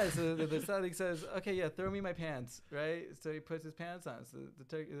 Yeah. So the tzaddik says, okay, yeah, throw me my pants, right? So he puts his pants on. So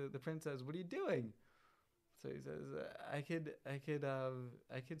the prince says, what are you doing? So he says, I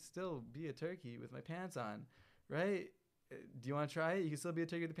could still be a turkey with my pants on, right? Do you want to try it? You can still be a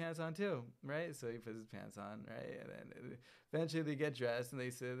turkey with the pants on too, right? So he puts his pants on, right? And then eventually they get dressed and they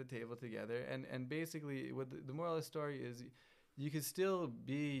sit at the table together. And basically what the moral of the story is, you can still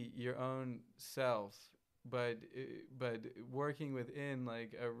be your own self, but working within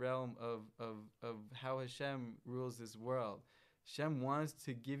like a realm of how Hashem rules this world. Hashem wants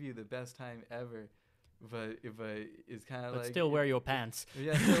to give you the best time ever. it's kind of But like still wear your pants.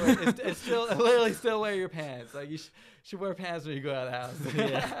 Yeah, it's still literally still wear your pants. Like you should wear pants when you go out of the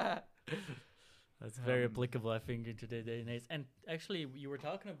house. Yeah. That's very applicable, I think, in today's day and age. And actually, you were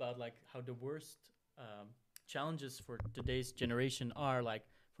talking about like how the worst challenges for today's generation are like,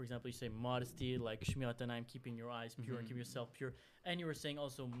 for example, you say modesty, like Shmirat Anaim, keeping your eyes pure and keeping yourself pure. And you were saying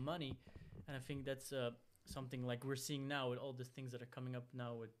also money, and I think that's something like we're seeing now with all the things that are coming up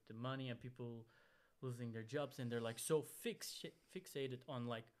now with the money and people losing their jobs, and they're like so fixated on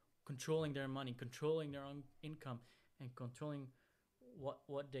like controlling their money, controlling their own income, and controlling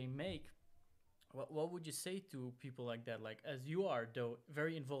what they make. What would you say to people like that? Like, as you are, though,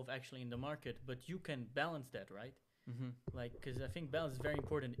 very involved actually in the market, but you can balance that, right? Like, because I think balance is very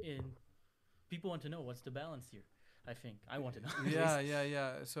important. People want to know what's the balance here. I think I want to know.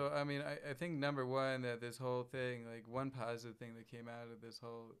 Yeah. So I mean, I think number one, that this whole thing, like one positive thing that came out of this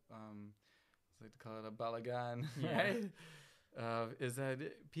whole, it's like to call it a balagan, right? Is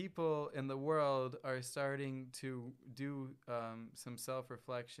that people in the world are starting to do some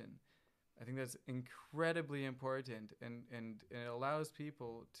self-reflection. I think that's incredibly important, and it allows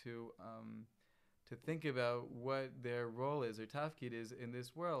people to think about what their role is, their tafkid is in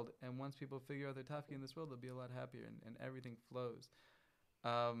this world. And once people figure out their tafkid in this world, they'll be a lot happier, and everything flows.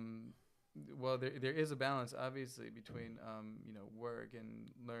 Well, there is a balance, obviously, between work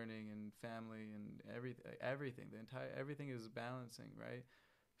and learning and family and everything. Everything is balancing, right?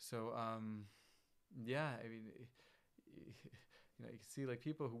 So yeah, I mean. You can see like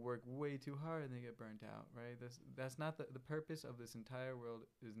people who work way too hard and they get burnt out, right? That's not the purpose of this entire world,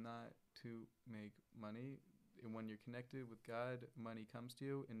 is not to make money. And when you're connected with God, money comes to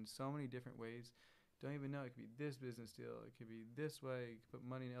you in so many different ways. Don't even know. It could be this business deal. It could be this way. You could put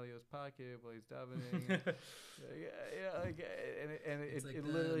money in Elio's pocket while he's davening. It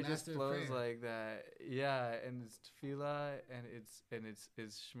literally just flows like that. Yeah, and it's tefillah, and it's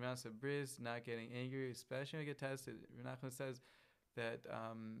Shema Sabris, not getting angry, especially when you get tested. Menachem says that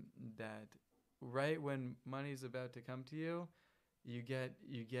right when money's about to come to you, you could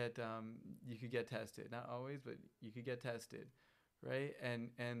get tested. Not always, but you could get tested, right? And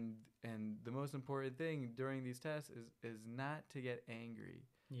the most important thing during these tests is not to get angry.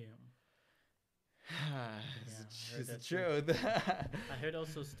 Yeah. It's the truth. I heard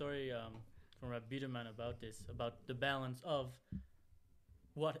also a story from Rabbi Biederman about this, about the balance of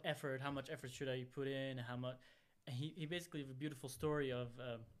how much effort should I put in, how much. And he basically have a beautiful story of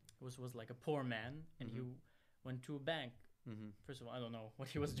was like a poor man, and he went to a bank. First of all, I don't know what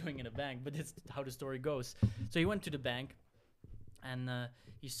he was doing in a bank, but it's how the story goes. So he went to the bank, and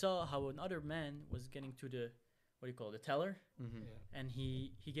he saw how another man was getting to the teller, and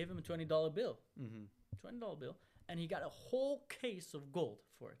he gave him a $20 bill, $20 bill, and he got a whole case of gold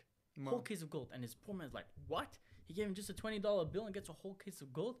for it, whole case of gold. And his poor man's like, what? He gave him just a $20 bill and gets a whole case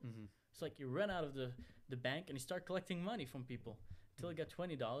of gold? It's like he ran out of the bank and he started collecting money from people until he got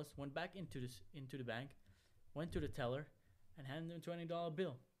 $20, went back into the bank, went to the teller, and handed him a $20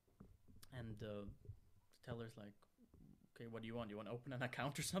 bill. And the teller's like, okay, what do you want? You want to open an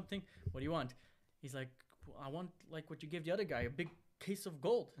account or something? What do you want? He's like, I want like what you gave the other guy, a big case of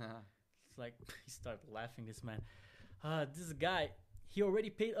gold. It's like, he started laughing, this man. This guy, he already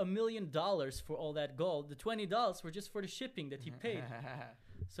paid $1 million for all that gold. The $20 were just for the shipping that he paid.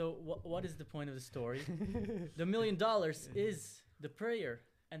 So what is the point of the story? The $1 million is the prayer,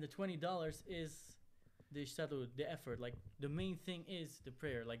 and the $20 is the ishtadlut, the effort. Like, the main thing is the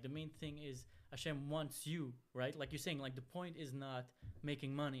prayer. Like, the main thing is Hashem wants you, right? Like you're saying, like, the point is not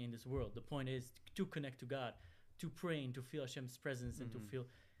making money in this world. The point is to connect to God, to pray and to feel Hashem's presence and to feel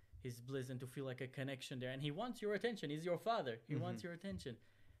His bliss and to feel like a connection there. And He wants your attention. He's your Father. He wants your attention.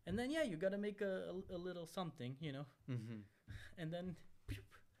 And then, you got to make a little something, And then...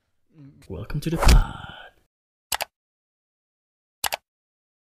 Welcome to the pod.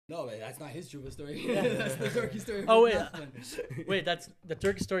 No, wait, that's not his Tshuva story. That's the Turkey story. Oh, wait, that's the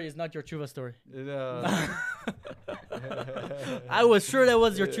Turkey story is not your Tshuva story. No. I was sure that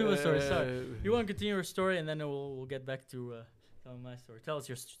was your Tshuva story. Sorry. You want to continue your story, and then we'll get back to telling my story. Tell us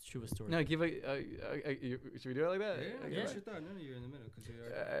your Tshuva story. No, should we do it like that? Yeah, sure. No, you're in the middle.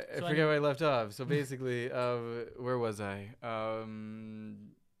 I forget where I left off. So basically, where was I?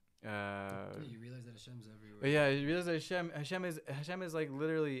 You realize that Hashem's everywhere. Yeah, you realize that Hashem is like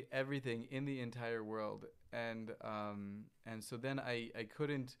literally everything in the entire world, and so then I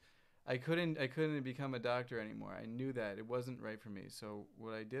couldn't become a doctor anymore. I knew that it wasn't right for me. So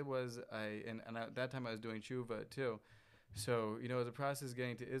what I did was at that time I was doing tshuva too. So it was a process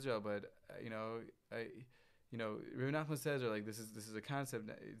getting to Israel, but Rabbi Nachman says, or like this is a concept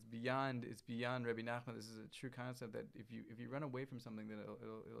that it's beyond Rabbi Nachman. This is a true concept that if you run away from something, then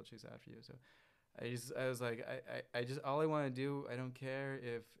it'll chase after you. So I was like, I just all I want to do. I don't care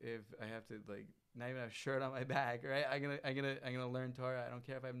if I have to like not even have a shirt on my back, right? I'm gonna learn Torah. I don't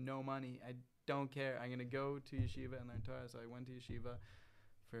care if I have no money. I don't care. I'm gonna go to yeshiva and learn Torah. So I went to yeshiva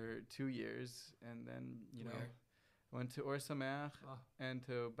for 2 years, and then I went to Or Sameach and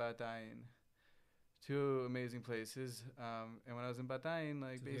to Bat Ayin. 2 amazing places. And when I was in Bat Ayin,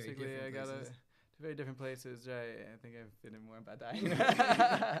 like basically I got two very different places, right? I think I've been in more in Bat Ayin.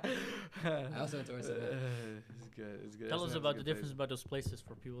 I also went to Or Sameach. It's good. Tell us about the difference about those places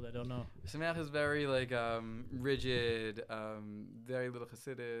for people that don't know. Sameach is very like rigid, very little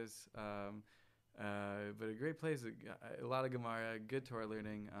Chassidus, but a great place. A lot of Gemara, good Torah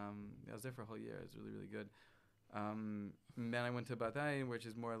learning. I was there for a whole year. It was really, really good. And then I went to Bat Ayin, which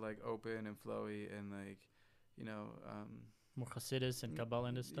is more like open and flowy and like, more Chassidus and Kabbalah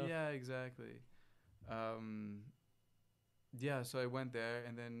and this stuff. Yeah, exactly. So I went there,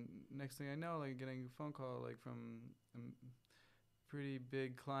 and then next thing I know, like getting a phone call like from a pretty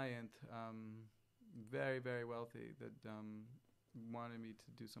big client, very, very wealthy, that wanted me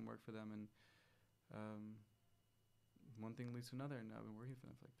to do some work for them, and one thing leads to another, and I've been working for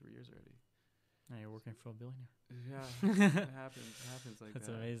them for like 3 years already. Now you're working for a billionaire. Yeah, it happens like That's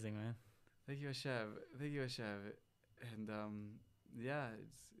that. That's amazing, man. Thank you, Hashem. And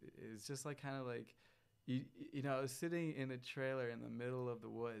it's just like kind of like, sitting in a trailer in the middle of the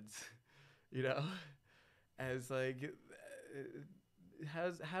woods, as like,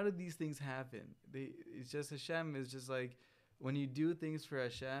 how did these things happen? It's just Hashem is just like, when you do things for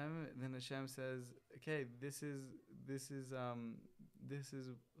Hashem, then Hashem says, okay, this is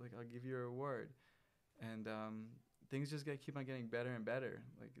like, I'll give you a reward. And things just keep on getting better and better.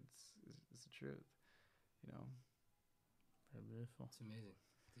 Like it's the truth, Very beautiful. It's amazing.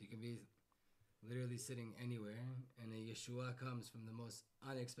 So you can be literally sitting anywhere, and a Yeshua comes from the most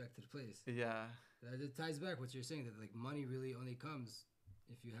unexpected place. Yeah. It ties back what you're saying, that like money really only comes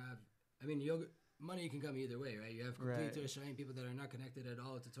if you have. Money can come either way, right? You have complete Torah people that are not connected at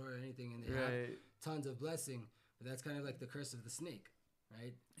all to Torah or anything, and they have tons of blessing. But that's kind of like the curse of the snake,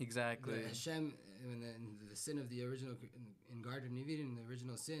 right? Exactly. The Hashem, and the sin of the original in Garden of Eden, the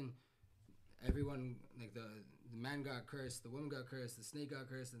original sin. Everyone, like the man got cursed, the woman got cursed, the snake got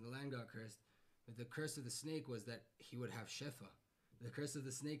cursed, and the land got cursed. But the curse of the snake was that he would have shefa. The curse of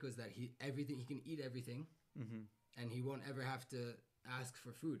the snake was that he can eat everything, and he won't ever have to ask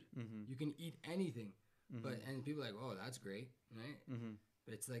for food. You can eat anything, and people are like, oh, that's great, right?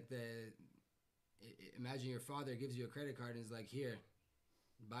 But it's like imagine your father gives you a credit card and is like, here,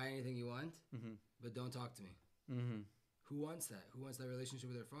 buy anything you want, but don't talk to me. Who wants that? Who wants that relationship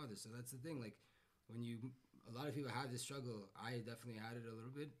with their father? So that's the thing. Like, a lot of people have this struggle. I definitely had it a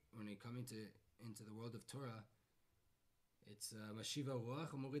little bit when they come into the world of Torah. It's Mashiva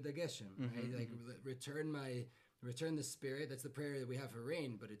Ruach Umorida Geshem, right? Like, return the spirit. That's the prayer that we have for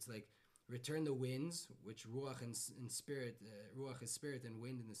rain, but it's like, return the winds, which Ruach and spirit, Ruach is spirit and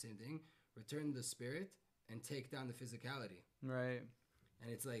wind in the same thing. Return the spirit and take down the physicality. Right.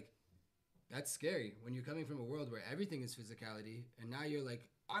 And it's like, that's scary when you're coming from a world where everything is physicality, and now you're like,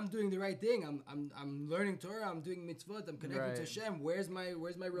 I'm doing the right thing. I'm learning Torah. I'm doing mitzvot. I'm connected to Hashem. Where's my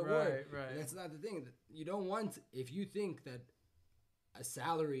reward? Right. That's not the thing. You don't want, if you think that a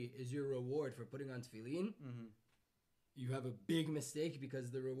salary is your reward for putting on tefillin, you have a big mistake,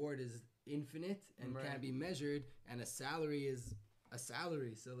 because the reward is infinite and can't be measured, and a salary is a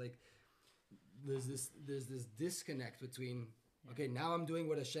salary. So like, there's this disconnect between, okay, now I'm doing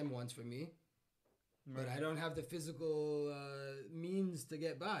what Hashem wants from me, but I don't have the physical means to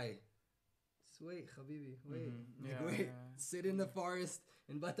get by. So wait, Habibi, wait. Sit in the forest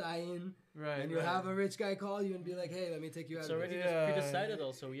in Bat Ayin, and you'll have a rich guy call you and be like, hey, let me take you out. It's already pre-decided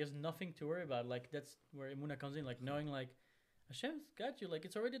also. He has nothing to worry about. Like, that's where Emunah comes in, like knowing like, Hashem's got you. Like,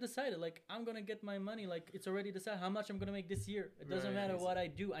 it's already decided. Like, I'm going to get my money. Like, it's already decided how much I'm going to make this year. It doesn't matter what I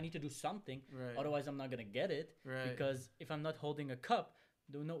do. I need to do something. Otherwise, I'm not going to get it. Because if I'm not holding a cup,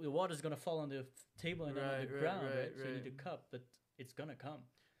 the water's going to fall on the table and on the ground. So you need a cup. But it's going to come.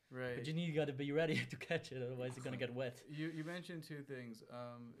 But you got to be ready to catch it. Otherwise, it's going to get wet. You mentioned two things.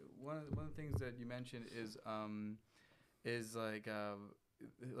 One of the things that you mentioned is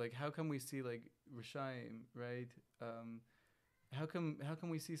like how come we see like Rishaim, right? How come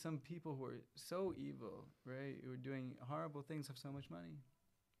we see some people who are so evil, right? Who are doing horrible things, have so much money,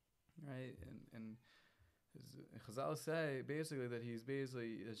 right? And Chazal say basically that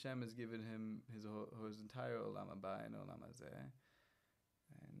Hashem has given him his entire olam haba and olam hazeh,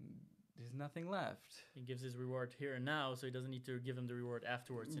 and there's nothing left. He gives his reward here and now, so he doesn't need to give him the reward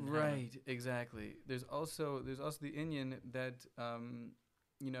afterwards. Right, exactly. There's also the Inyan that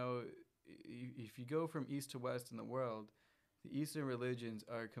if you go from east to west in the world, the Eastern religions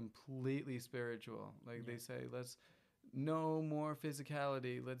are completely spiritual. Like they say, let's no more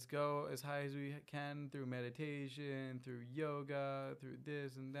physicality. Let's go as high as we can through meditation, through yoga, through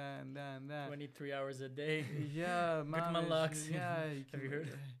this and that and that and that. 23 hours a day. Yeah, Gutman Lux. Yeah, have you heard?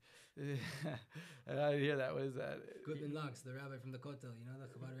 I didn't hear that. What is that? Gutman Lux, the rabbi from the Kotel, the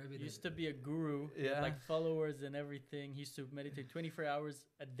Chabad Rebbe. He used to be a guru, like followers and everything. He used to meditate 24 hours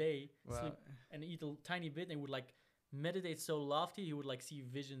a day, sleep, and eat a tiny bit, and would meditate so lofty he would see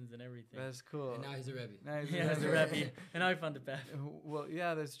visions and everything. That's cool. And now he's a Rebbe. He's a Rebbe, and now I found the path. Well,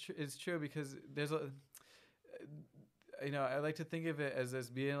 yeah, that's true. It's true because there's I like to think of it as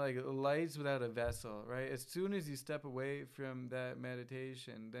being like lights without a vessel, right? As soon as you step away from that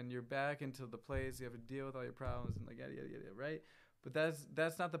meditation, then you're back into the place. You have to deal with all your problems and yada yada yada, right? But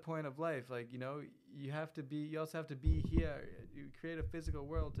that's not the point of life. You also have to be here. You create a physical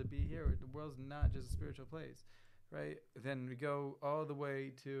world to be here. The world's not just a spiritual place. Right, then we go all the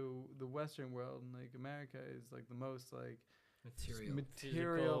way to the Western world, and America is the most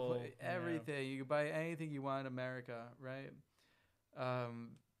material everything. You can buy anything you want in America, right? I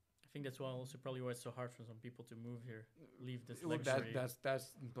think that's also probably why it's so hard for some people to move here, leave this luxury.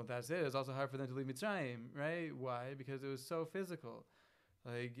 That's it. It's also hard for them to leave Mitzrayim, right? Why? Because it was so physical,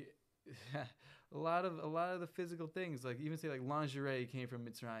 a lot of the physical things, even say lingerie came from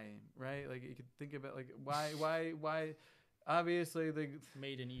Mitzrayim, right? You could think about why obviously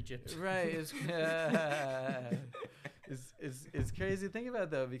made in Egypt, right? It's crazy to think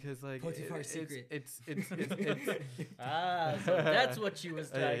about though, because Potiphar's secret. It's so that's what she was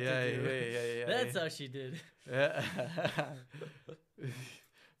trying to do. Yeah, that's how she did.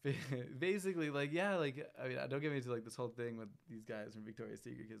 Basically, don't get me into this whole thing with these guys from Victoria's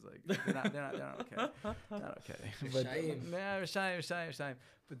Secret, because they're not okay. Not okay. Shame.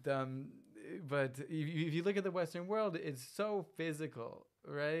 But if you look at the Western world, it's so physical,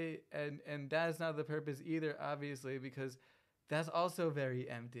 right? And that's not the purpose either, obviously, because that's also very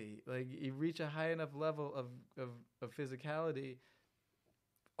empty. You reach a high enough level of physicality,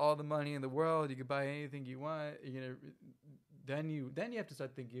 all the money in the world, you can buy anything you want. Then you have to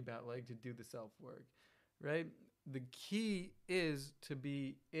start thinking about to do the self work, right? The key is to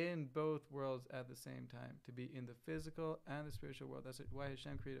be in both worlds at the same time, to be in the physical and the spiritual world. That's why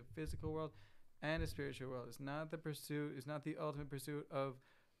Hashem created a physical world and a spiritual world. It's not the pursuit. It's not the ultimate pursuit of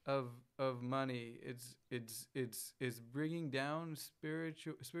money. It's bringing down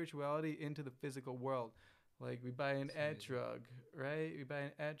spirituality into the physical world. We buy an etrog, right? We buy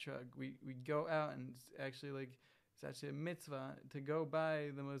an etrog. We go out and actually it's actually a mitzvah to go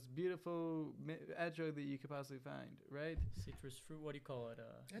buy the most beautiful etrog that you could possibly find, right? Citrus fruit. What do you call it?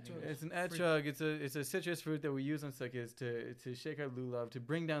 It's an etrog. It's a citrus fruit that we use on sukkahs to shake our lulav, to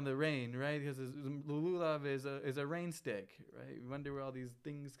bring down the rain, right? Because the lulav is a rain stick, right? We wonder where all these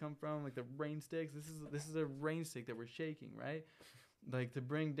things come from, the rain sticks. This is a rain stick that we're shaking, right? To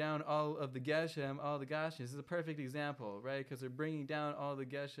bring down all of the Geshem, all the Gashmias. This is a perfect example, right? Because they're bringing down all the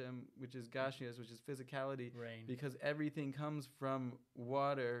Geshem, which is Gashmias, which is physicality. Rain. Because everything comes from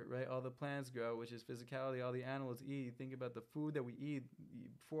water, right? All the plants grow, which is physicality. All the animals eat. Think about the food that we eat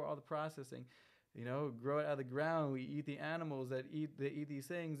before all the processing. Grow it out of the ground. We eat the animals that eat these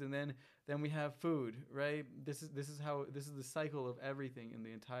things, and then we have food, right? This is the cycle of everything in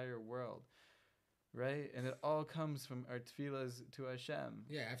the entire world. Right? And it all comes from our tefillas to Hashem.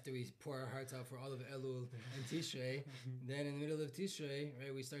 Yeah, after we pour our hearts out for all of Elul and Tishrei, then in the middle of Tishrei,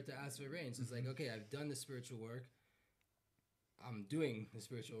 right, we start to ask for rain. So it's okay, I've done the spiritual work. I'm doing the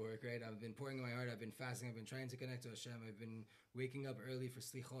spiritual work, right? I've been pouring my heart, I've been fasting, I've been trying to connect to Hashem, I've been waking up early for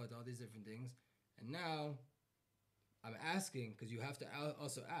slichot, all these different things. And now, I'm asking, because you have to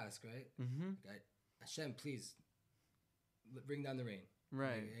also ask, right? Mm-hmm. Hashem, please, bring down the rain.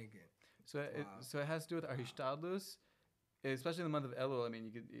 Right. So it has to do with our hishtadlus, especially in the month of Elul.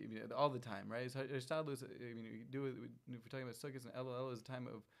 You could all the time, right? So hishtadlus. You do it. If we're talking about Sukkot and Elul is a time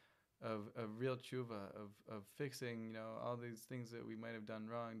of real tshuva, of fixing, all these things that we might have done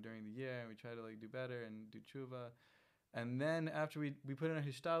wrong during the year, and we try to do better and do tshuva. And then after we put in our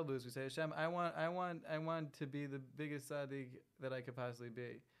hishtadlus, we say, Hashem, I want to be the biggest tzaddik that I could possibly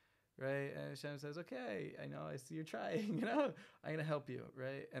be. Right, and Hashem says, "Okay, I know, I see you're trying. I'm gonna help you."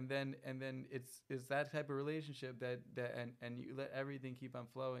 Right, and then it's that type of relationship that and you let everything keep on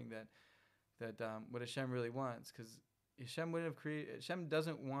flowing. That what Hashem really wants, because Hashem wouldn't have created. Hashem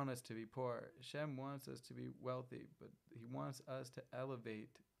doesn't want us to be poor. Hashem wants us to be wealthy, but He wants us to elevate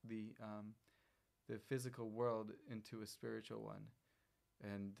the physical world into a spiritual one.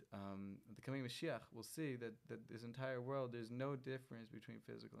 And the coming Mashiach, we'll see that this entire world, there's no difference between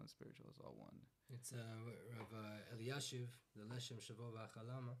physical and spiritual. It's all one. It's Rav Eliashiv, the Leshem Shavo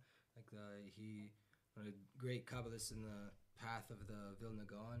V'Achalama, like one of the great Kabbalists in the path of the Vilna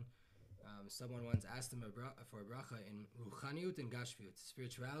Gaon. Someone once asked him for a bracha in Ruchaniut and Gashviut,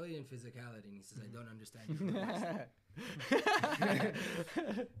 spirituality and physicality, and he says, I don't understand your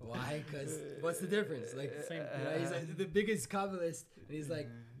Why? Because what's the difference? Like, he's like the biggest Kabbalist, and he's like,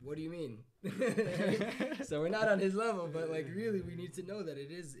 what do you mean? So we're not on his level, but like really, we need to know that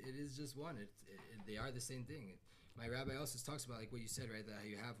it is just one. They are the same thing. My rabbi also talks about like what you said, right? That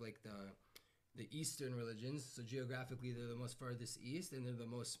you have like the Eastern religions, so geographically they're the most farthest east, and they're the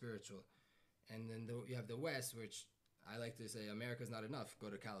most spiritual. And then you have the West, which I like to say America's not enough. Go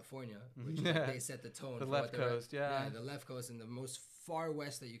to California, which they set the tone. The left coast, yeah, the left coast and the most far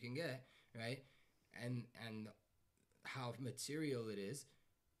west that you can get, right? And how material it is.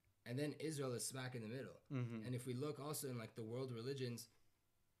 And then Israel is smack in the middle. Mm-hmm. And if we look also in like the world religions,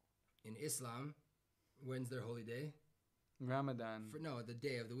 in Islam, when's their holy day? Ramadan. The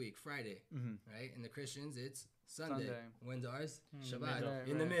day of the week, Friday, right? And the Christians, it's Sunday. When's ours? Shabbat.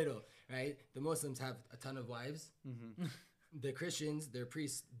 In the middle, right? The Muslims have a ton of wives. Mm-hmm. The Christians, their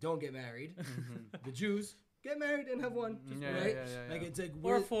priests don't get married. Mm-hmm. The Jews get married and have one, right? Like it's like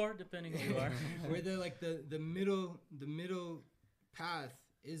or four, depending who you are. Where they're like the middle path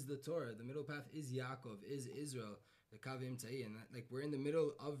is the Torah. The middle path is Yaakov, is Israel. The Kavim Ta'i, and like we're in the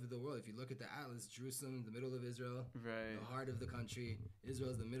middle of the world. If you look at the atlas, Jerusalem, the middle of Israel, right, the heart of the country.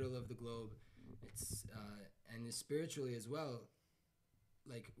 Israel's the middle of the globe. It's and spiritually as well.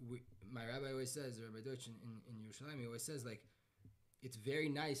 Like my rabbi always says, Rabbi Deutsch in Yerushalayim, he always says like, it's very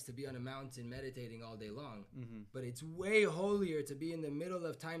nice to be on a mountain meditating all day long, but it's way holier to be in the middle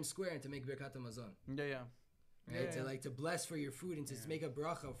of Times Square and to make Birkat HaMazon. Yeah. Right? Yeah. To bless for your food and to make a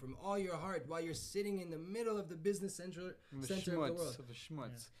bracha from all your heart while you're sitting in the middle of the business center of the world. Of the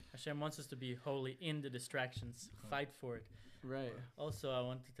schmutz. Hashem wants us to be holy in the distractions. Fight for it. Right. Also, I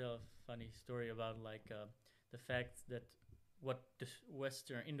want to tell a funny story about like the fact that what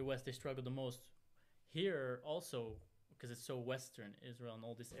in the West they struggle the most. Here also, because it's so Western, Israel and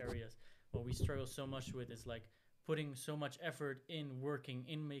all these areas, what we struggle so much with is like putting so much effort in working,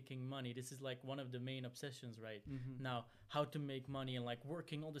 in making money. This is like one of the main obsessions right now, how to make money and like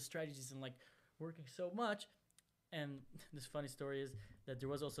working all the strategies and like working so much. And this funny story is that there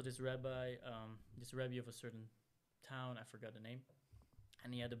was also this rabbi of a certain town, I forgot the name,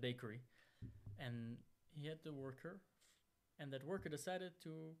 and he had a bakery and he had the worker, and that worker decided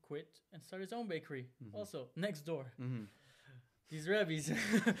to quit and start his own bakery also next door. These rabbis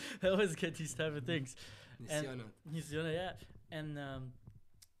they always get these type of things. Nisyona, yeah. And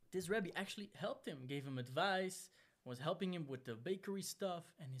this rabbi actually helped him, gave him advice, was helping him with the bakery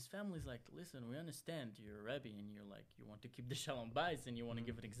stuff. And his family's like, listen, we understand you're a rabbi and you're like, you want to keep the shalom bayis and you want to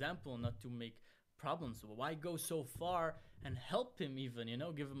give an example and not to make problems. So why go so far and help him even,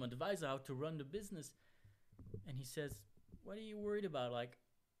 give him advice on how to run the business? And he says, what are you worried about? Like,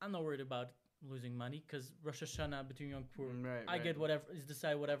 I'm not worried about losing money because Rosh Hashanah between Yom Kippur, I get whatever,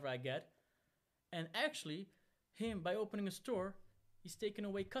 decide whatever I get. And actually, him, by opening a store, he's taking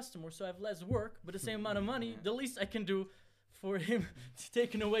away customers, so I have less work, but the same amount of money, the least I can do for him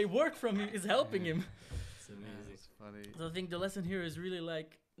taking away work from me is helping him. It's amazing. It's funny. So I think the lesson here is really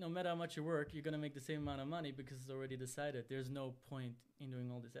like, no matter how much you work, you're going to make the same amount of money because it's already decided. There's no point in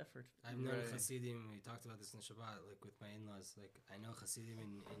doing all this effort. I've known Hasidim, we talked about this in Shabbat, like with my in-laws, like I know Hasidim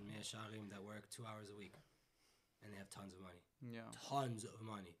in Mea Sharim that work 2 hours a week and they have tons of money. Yeah. Tons of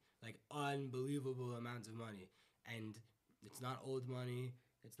money. Like unbelievable amounts of money. And it's not old money.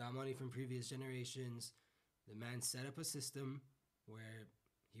 It's not money from previous generations. The man set up a system where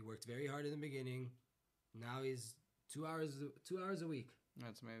he worked very hard in the beginning. Now he's 2 hours a week.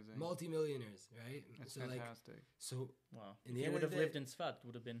 That's amazing. Multi-millionaires, right? That's fantastic. Wow. In if the he end would of have the lived in Tzfat, it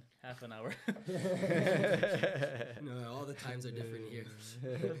would have been half an hour. No, all the times are different here.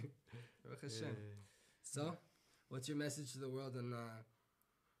 So, what's your message to the world in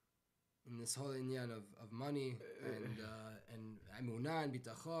this whole inyan of money and emunah and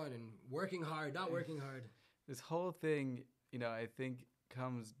bitachon and working hard, not working hard? This whole thing, I think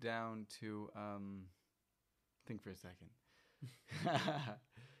comes down to think for a second.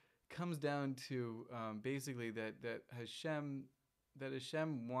 Comes down to basically that Hashem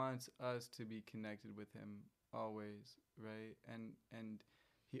wants us to be connected with Him always, right? And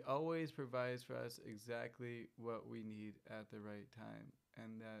He always provides for us exactly what we need at the right time,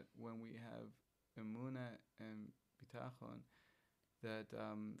 and that when we have emunah and bitachon, that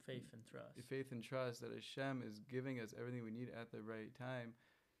faith and trust that Hashem is giving us everything we need at the right time,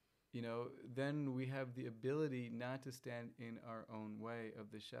 then we have the ability not to stand in our own way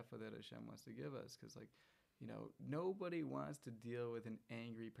of the shefa that Hashem wants to give us. Because, nobody wants to deal with an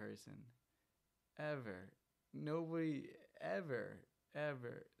angry person. Ever. Nobody, ever.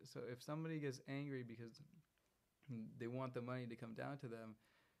 So if somebody gets angry because they want the money to come down to them,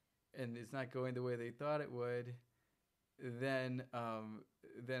 and it's not going the way they thought it would, then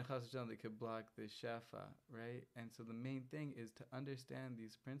Chas v'Shalom, they could block the shefa, right? And so the main thing is to understand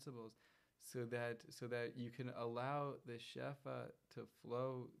these principles, so that you can allow the shefa to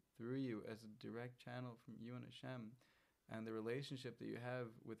flow through you as a direct channel from you and Hashem, and the relationship that you have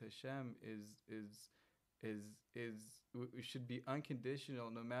with Hashem should be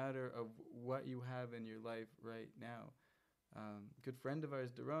unconditional, no matter of what you have in your life right now. Good friend of ours,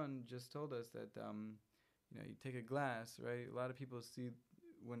 Daron, just told us that you take a glass, right? A lot of people see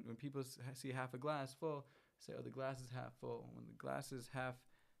when people see half a glass full, say, "Oh, the glass is half full." When the glass is half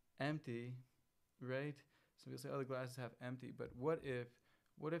empty, right? So people say, "Oh, the glass is half empty." But what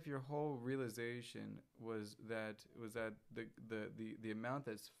if your whole realization was that the amount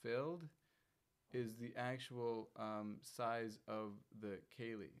that's filled is the actual size of the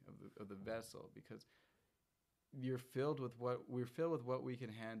keli, of the vessel, because we're filled with what we can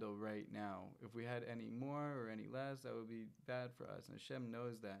handle right now. If we had any more or any less, that would be bad for us, and Hashem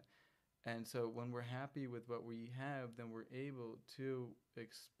knows that. And so when we're happy with what we have, then we're able to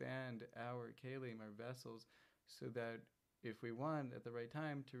expand our kelim, our vessels, so that if we want at the right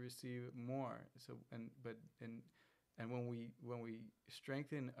time to receive more. So and when we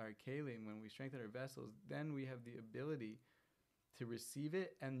strengthen our kelim, when we strengthen our vessels, then we have the ability to receive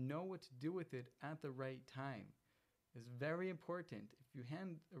it and know what to do with it at the right time. It's very important. If you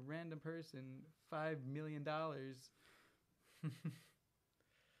hand a random person $5 million, a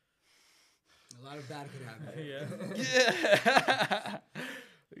lot of bad could happen. Yeah.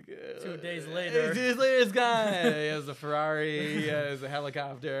 2 days later. 2 days later, it's gone. He has a Ferrari. He has a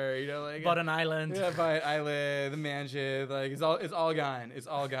helicopter. Bought an island. Yeah, bought an island, the mansion. It's all gone. It's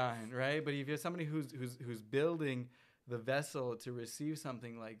all gone, right? But if you're somebody who's building the vessel to receive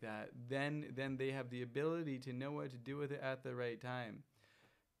something like that, then they have the ability to know what to do with it at the right time.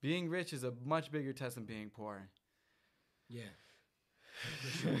 Being rich is a much bigger test than being poor. Yeah.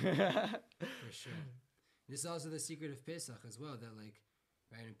 For sure. This is also the secret of Pesach as well, that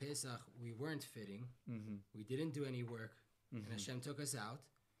right, in Pesach, we weren't fitting. Mm-hmm. We didn't do any work. Mm-hmm. And Hashem took us out.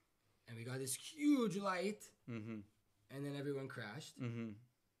 And we got this huge light. Mm-hmm. And then everyone crashed. Mm-hmm.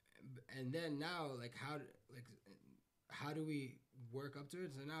 And then now, how do we work up to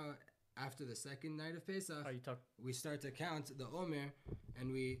it? So now, after the second night of Pesach, we start to count the Omer.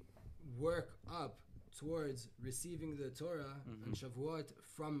 And we work up towards receiving the Torah on Shavuot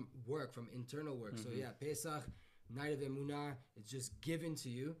from work, from internal work. So Pesach, night of Emunah, it's just given to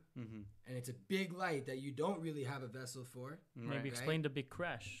you, and it's a big light that you don't really have a vessel for. Maybe explain the big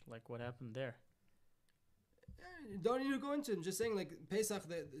crash, like what happened there. Don't need to go into it. I'm just saying, Pesach,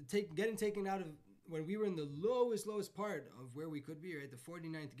 getting taken out of, when we were in the lowest part of where we could be, right, the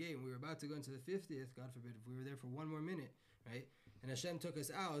 49th gate, and we were about to go into the 50th, God forbid, if we were there for one more minute, right, and Hashem took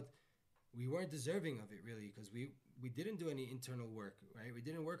us out, we weren't deserving of it, really, because we didn't do any internal work, right? We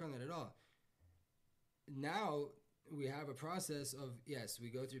didn't work on that at all. Now we have a process of, yes, we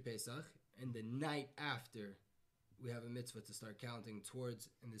go through Pesach, and the night after, we have a mitzvah to start counting towards,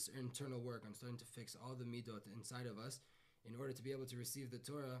 in this internal work, I'm starting to fix all the midot inside of us in order to be able to receive the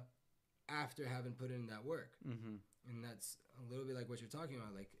Torah after having put in that work. Mm-hmm. And that's a little bit like what you're talking about.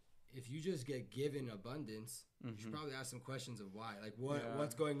 If you just get given abundance, you should probably ask some questions of why.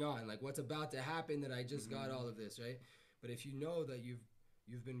 What's going on? What's about to happen that I just got all of this, right? But if you know that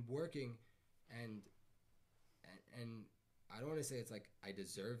you've been working and I don't want to say it's I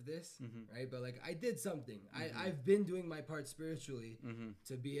deserve this, right? But I did something. I've been doing my part spiritually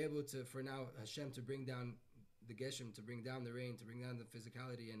to be able to, for now, Hashem to bring down the Geshem, to bring down the rain, to bring down the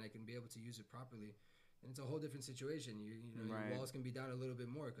physicality, and I can be able to use it properly. And it's a whole different situation. Your walls can be down a little bit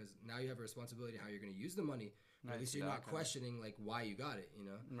more because now you have a responsibility how you're going to use the money. Right, at least you're not questioning why you got it,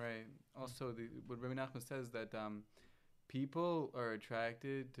 Right. Also, what Rabbi Nachman says that people are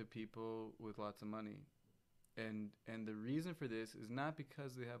attracted to people with lots of money. And the reason for this is not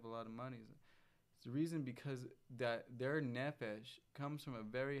because they have a lot of money. It's the reason because that their nefesh comes from a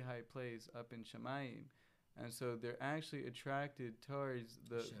very high place up in Shamayim. And so they're actually attracted towards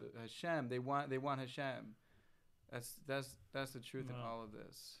the Hashem. They want Hashem. That's the truth in all of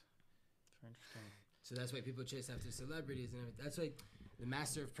this. Very interesting. So that's why people chase after celebrities and everything. That's why the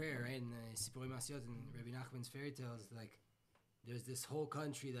master of prayer, right? In Sipurei Masyot and Rabbi Nachman's fairy tales, like there's this whole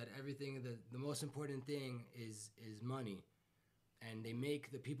country that everything, the most important thing is money. And they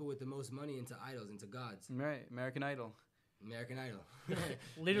make the people with the most money into idols, into gods. Right, American Idol. American Idol.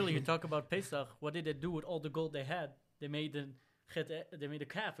 Literally, you talk about Pesach. What did they do with all the gold they had? They made a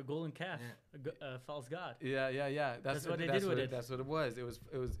calf, a golden calf, a false god. Yeah. That's what they did with it. That's what it was. It was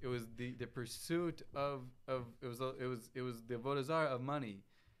the pursuit of it was the avodah zarah of money,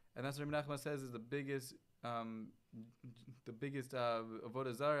 and that's what Rabbi Nachman says is the biggest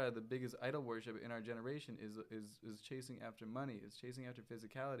avodah zarah, the biggest idol worship in our generation is chasing after money. It's chasing after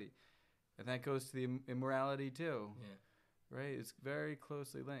physicality, and that goes to the immorality too. Yeah. Right. It's very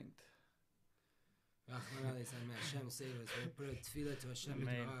closely linked. Hashem save us. We put a tefillah to Hashem,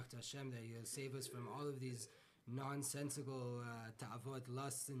 to Hashem, that He'll save us from all of these nonsensical ta'avot,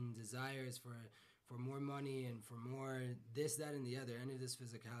 lusts and desires for more money and for more this, that, and the other. Any of this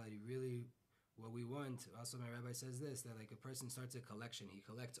physicality. Really, what we want. Also, my rabbi says this, that like a person starts a collection. He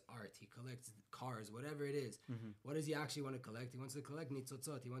collects art. He collects cars, whatever it is. Mm-hmm. What does he actually want to collect? He wants to collect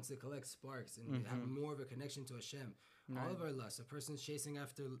nitzotzot. He wants to collect sparks and have more of a connection to Hashem. Right. All of our lusts. A person's chasing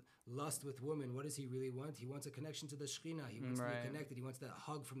after lust with women. What does he really want? He wants a connection to the Shekhinah. He wants to be connected. He wants that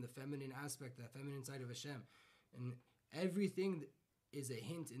hug from the feminine aspect, that feminine side of Hashem. And everything is a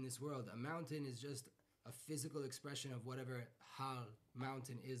hint in this world. A mountain is just a physical expression of whatever Har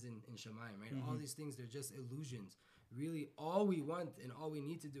mountain is in Shamayim, right? Mm-hmm. All these things, they're just illusions. Really, all we want and all we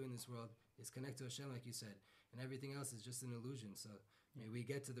need to do in this world is connect to Hashem, like you said. And everything else is just an illusion. So may we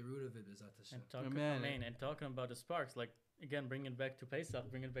get to the root of it, B'ezrat Hashem. And talking about the sparks, like, again, bring it back to Pesach,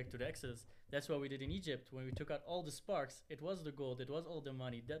 bring it back to the Exodus. That's what we did in Egypt. When we took out all the sparks, it was the gold, it was all the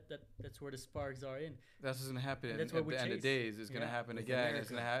money. That's where the sparks are in. That's what's going to happen at the end of days. It's going to happen again. It's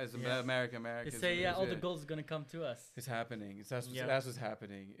going to happen. America. They say, all the gold is going to come to us. It's happening. That's what's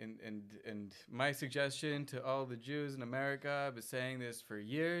happening. And my suggestion to all the Jews in America, I've been saying this for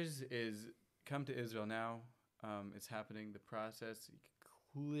years, is come to Israel now. It's happening. The process, you can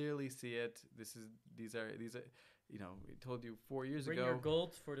clearly see it. These are. You know, we told you 4 years ago. Bring your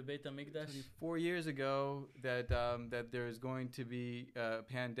gold for the Beit HaMikdash. 4 years ago that there is going to be a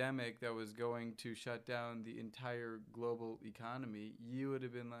pandemic that was going to shut down the entire global economy. You would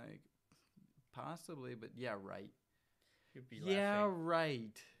have been like, possibly, but yeah, right. You'd be laughing. Yeah,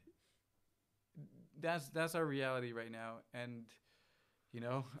 right. That's our reality right now, and. You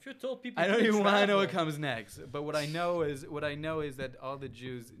know, if you told people, I don't even want to know what comes next. But what I know is that all the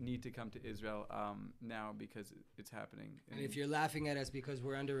Jews need to come to Israel now because it's happening. And if you're laughing at us because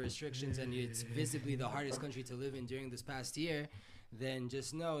we're under restrictions and it's visibly the hardest country to live in during this past year, then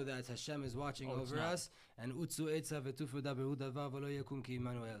just know that Hashem is watching over us. And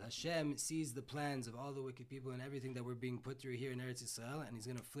Hashem sees the plans of all the wicked people and everything that we're being put through here in Eretz Yisrael, and He's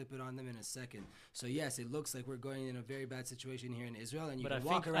going to flip it on them in a second. So yes, it looks like we're going in a very bad situation here in Israel, and you can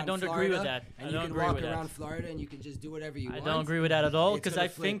walk around Florida. I don't agree with that. And you can walk around Florida and you can just do whatever you want. I don't agree with that at all, because I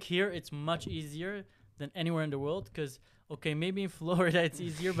think here it's much easier than anywhere in the world, because okay, maybe in Florida it's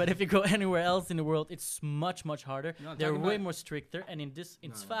easier, but if you go anywhere else in the world, it's much, much harder. They're way more stricter. And in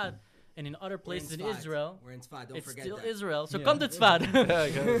Tzfat and in other places in Israel, we're in Tzfat. Don't forget it's still that. Israel. So come to Tzfat,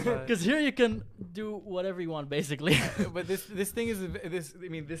 because here you can do whatever you want, basically. But this thing is this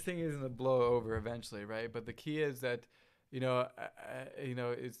thing is gonna blow over eventually, right? But the key is that,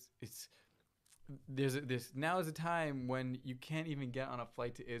 it's. There's now is a time when you can't even get on a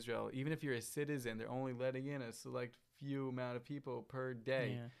flight to Israel. Even if you're a citizen, they're only letting in a select few amount of people per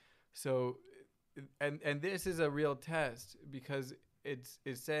day. Yeah. So, and this is a real test because it's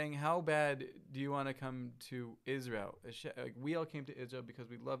saying, how bad do you want to come to Israel? Like, we all came to Israel because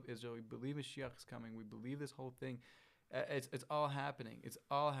we love Israel. We believe Mashiach is coming. We believe this whole thing. It's all happening. It's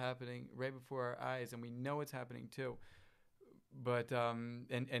all happening right before our eyes, and we know it's happening too. But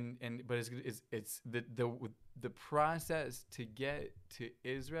it's the process to get to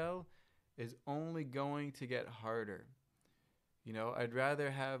Israel is only going to get harder. You know, I'd rather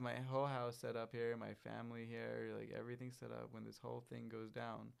have my whole house set up here, my family here, like everything set up when this whole thing goes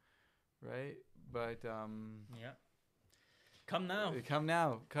down, right? But come now.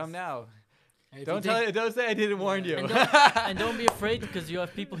 Don't say I didn't warn you. And don't be afraid, because you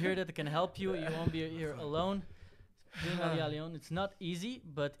have people here that can help you. You won't be here alone. Doing Aliyah Leon, it's not easy,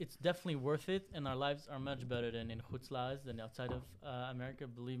 but it's definitely worth it, and our lives are much better than in Chutz La'aretz, than outside of America.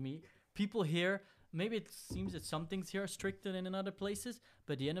 Believe me, people here. Maybe it seems that some things here are stricter than in other places,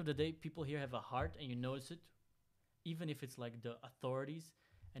 but at the end of the day, people here have a heart, and you notice it, even if it's like the authorities,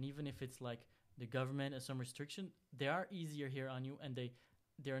 and even if it's like the government and some restriction, they are easier here on you, and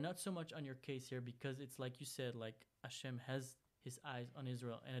they're not so much on your case here because it's like you said, like Hashem has his eyes on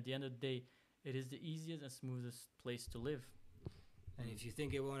Israel, and at the end of the day, it is the easiest and smoothest place to live. And if you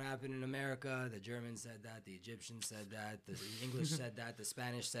think it won't happen in America, the Germans said that, the Egyptians said that, the English said that, the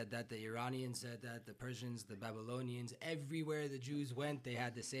Spanish said that, the Iranians said that, the Persians, the Babylonians, everywhere the Jews went, they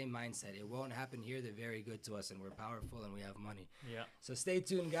had the same mindset. It won't happen here. They're very good to us, and we're powerful, and we have money. Yeah. So stay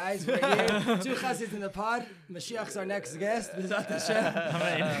tuned, guys. We're here. 2 Chassids in the pod. Mashiach's our next guest. B'ezrat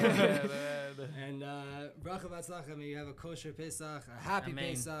Hashem. And bracha v'atzlacha. May you have a kosher Pesach, a happy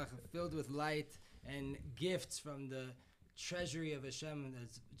Pesach, filled with light and gifts from the treasury of Hashem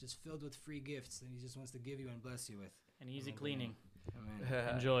that's just filled with free gifts, and he just wants to give you and bless you with. And easy cleaning.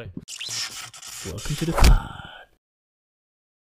 Amen. Enjoy. Welcome to the pod.